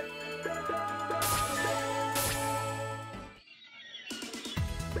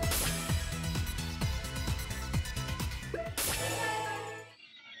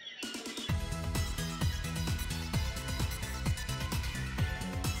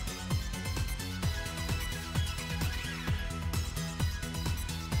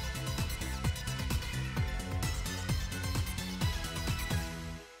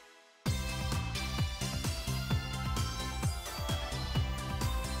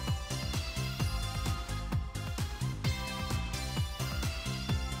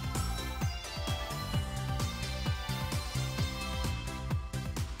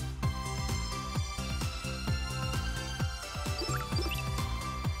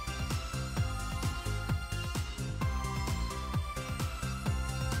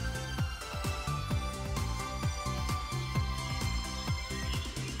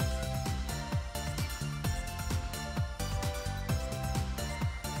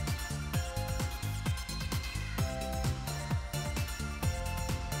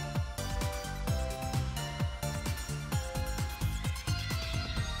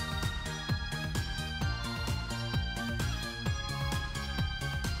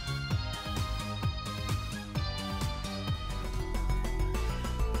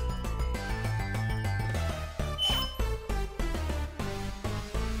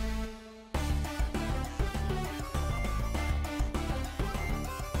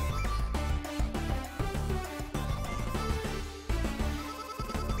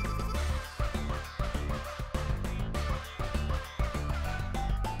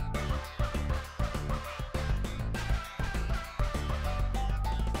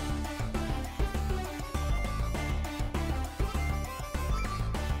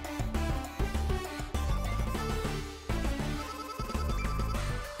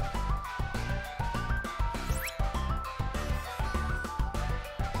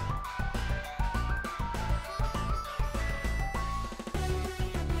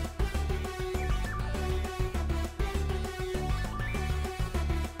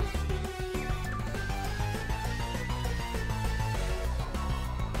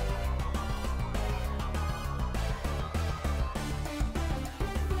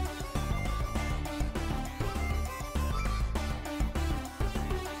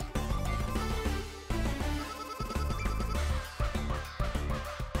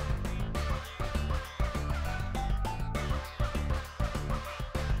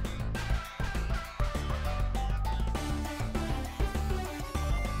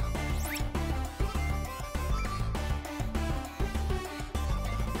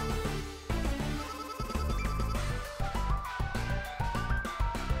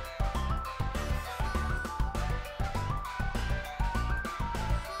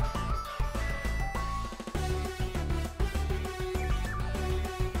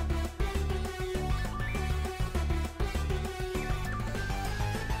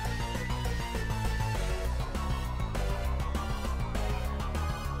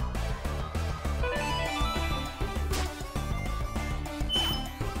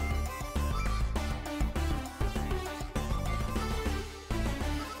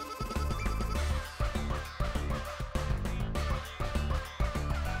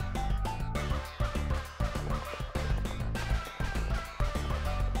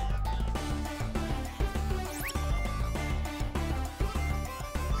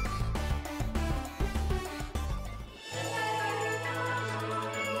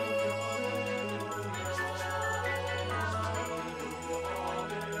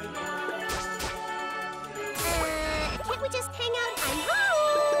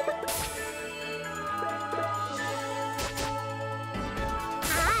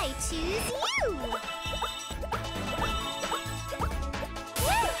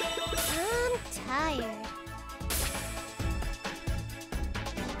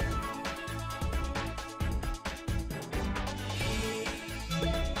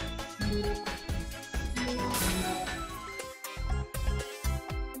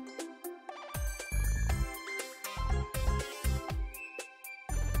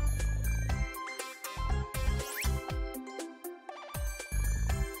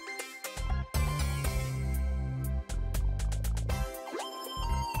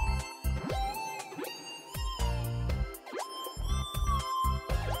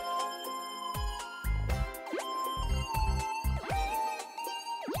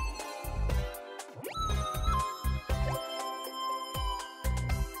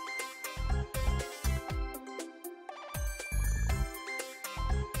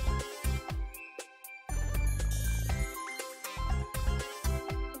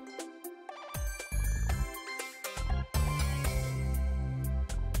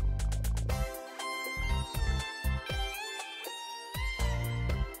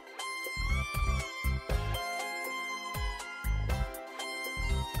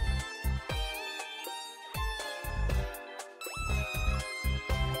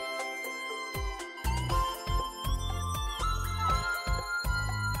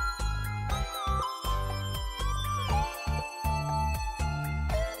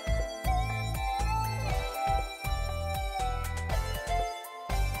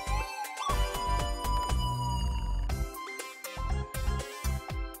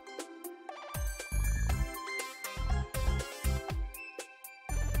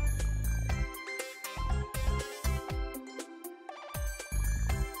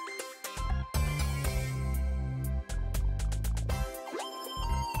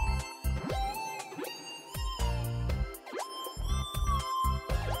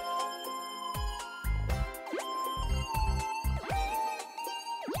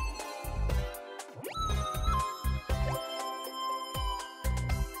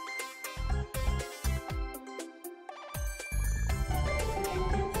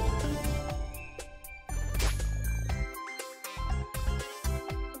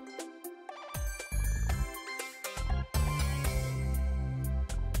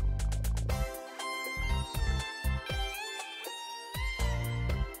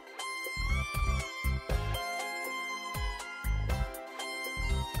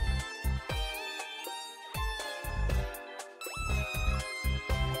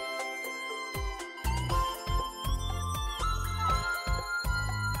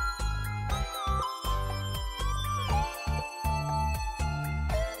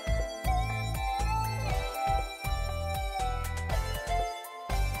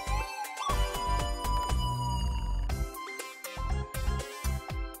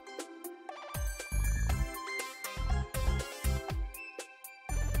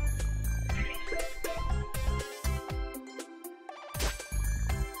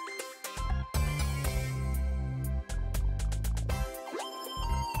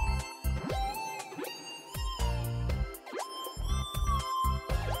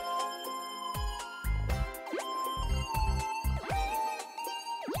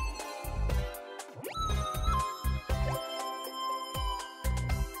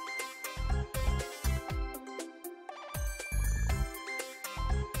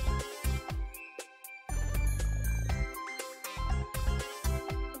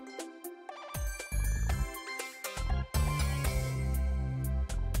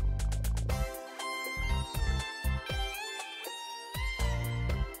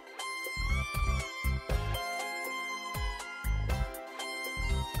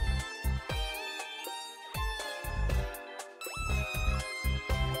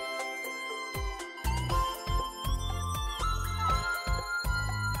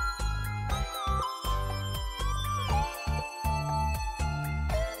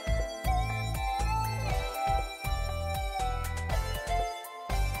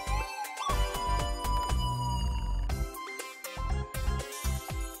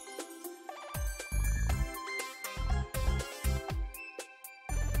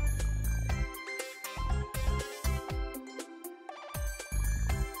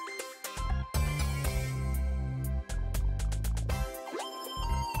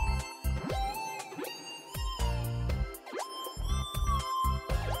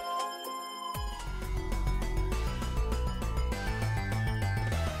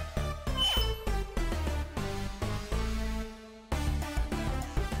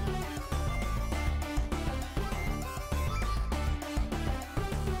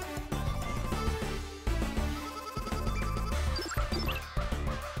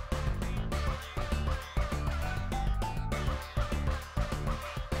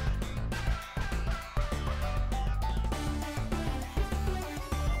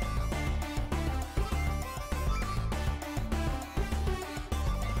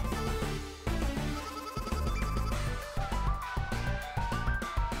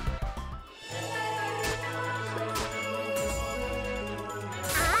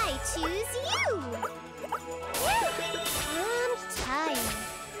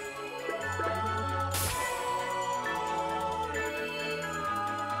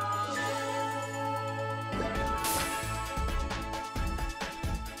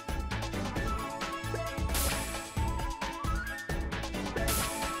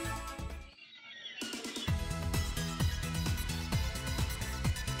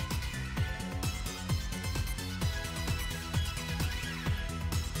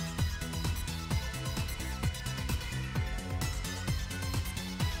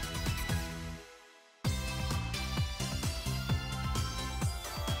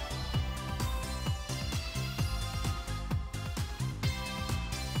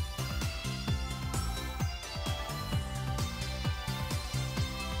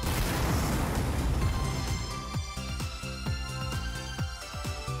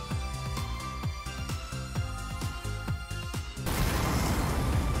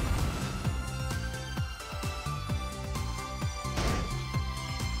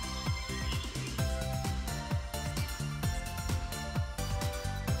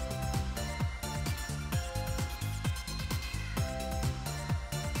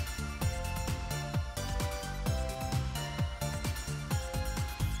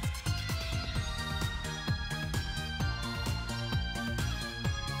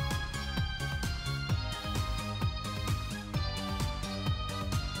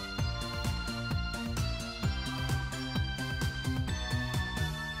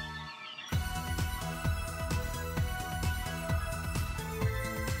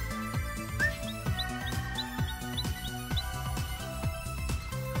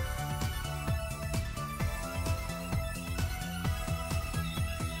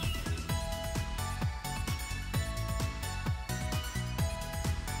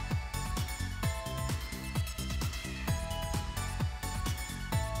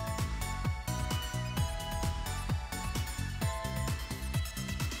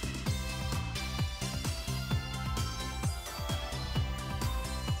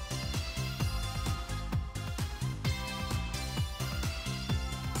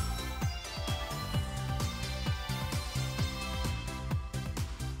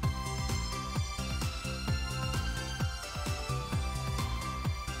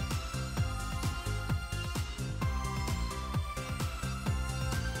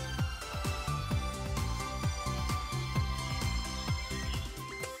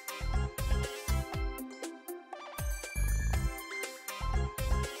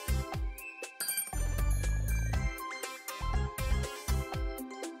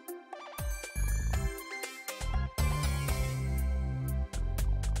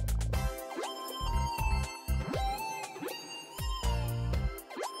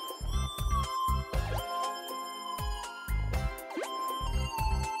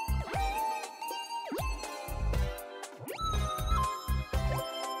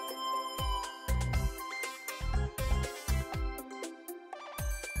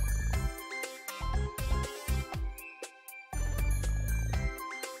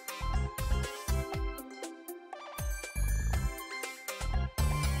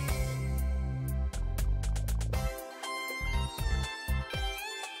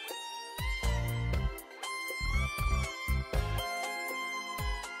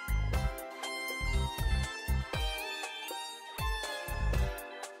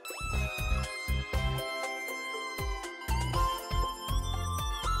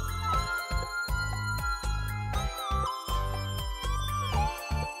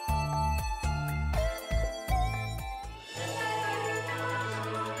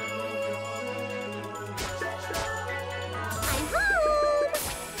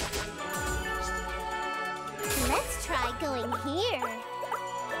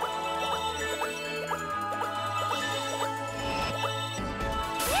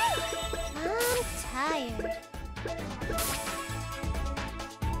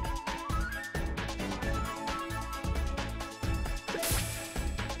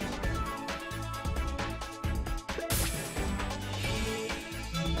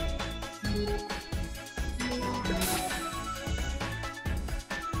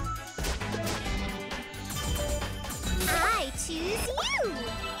 you!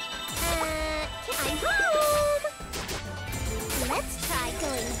 I'm home! Let's try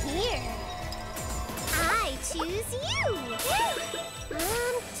going here. I choose you!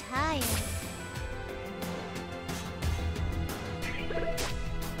 I'm tired.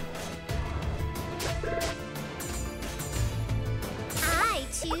 I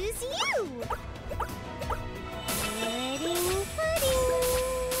choose you! Pudding.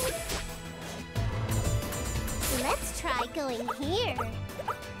 Let's try going here.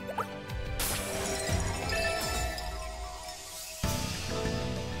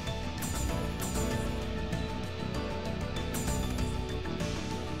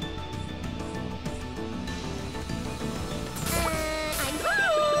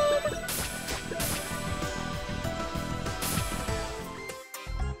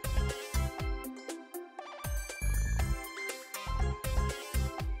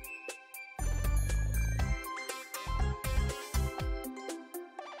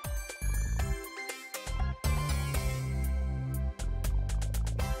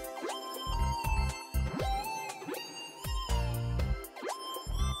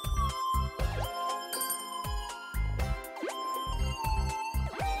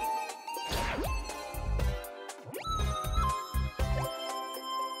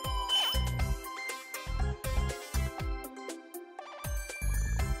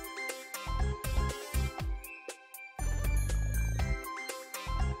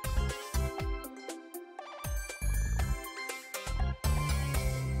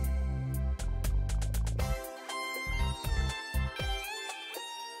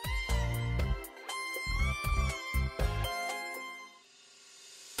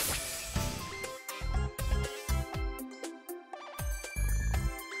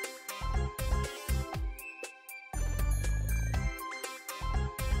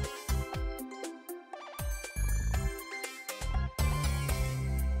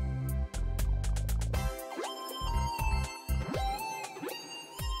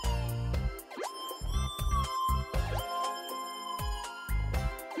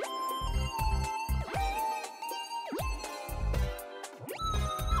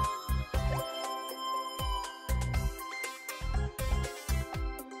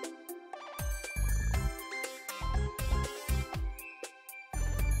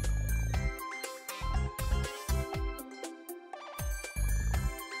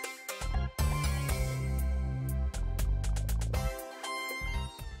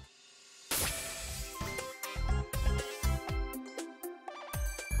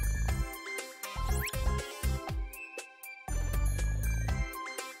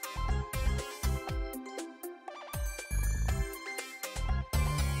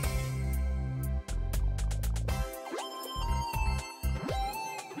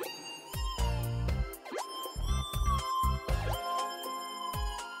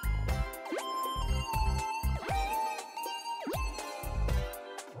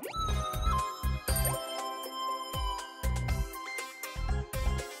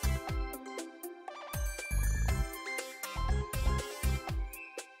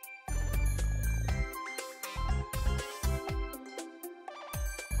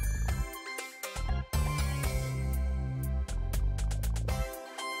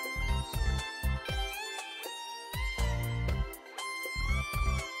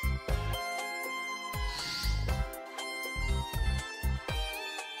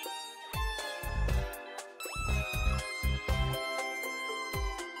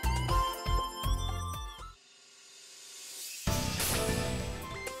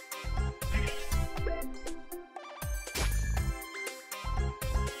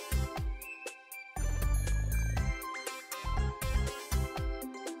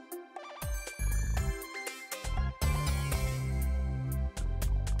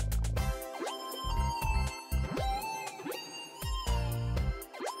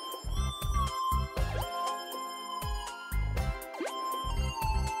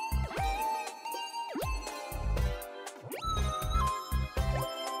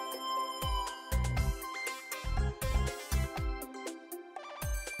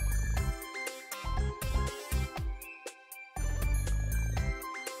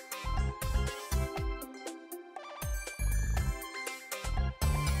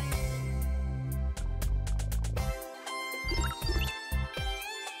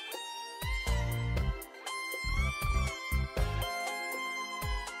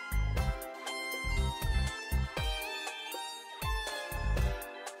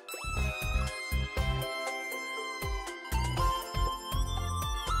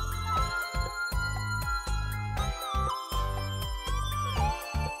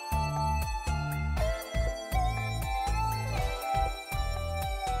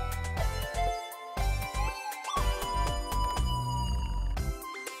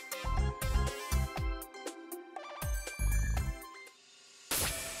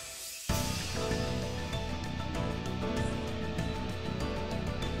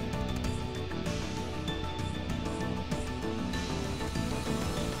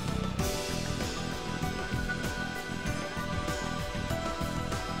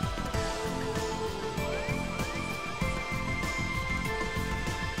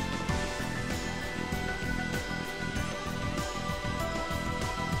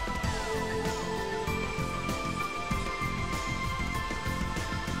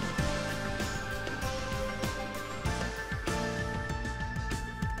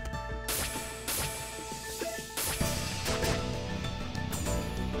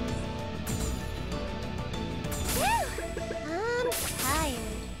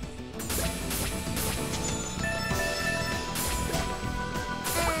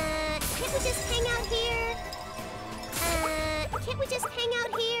 just hang out here? Can't we just hang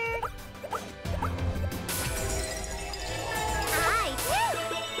out here?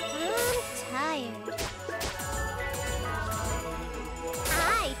 I'm tired.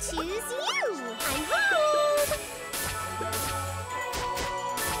 I choose you!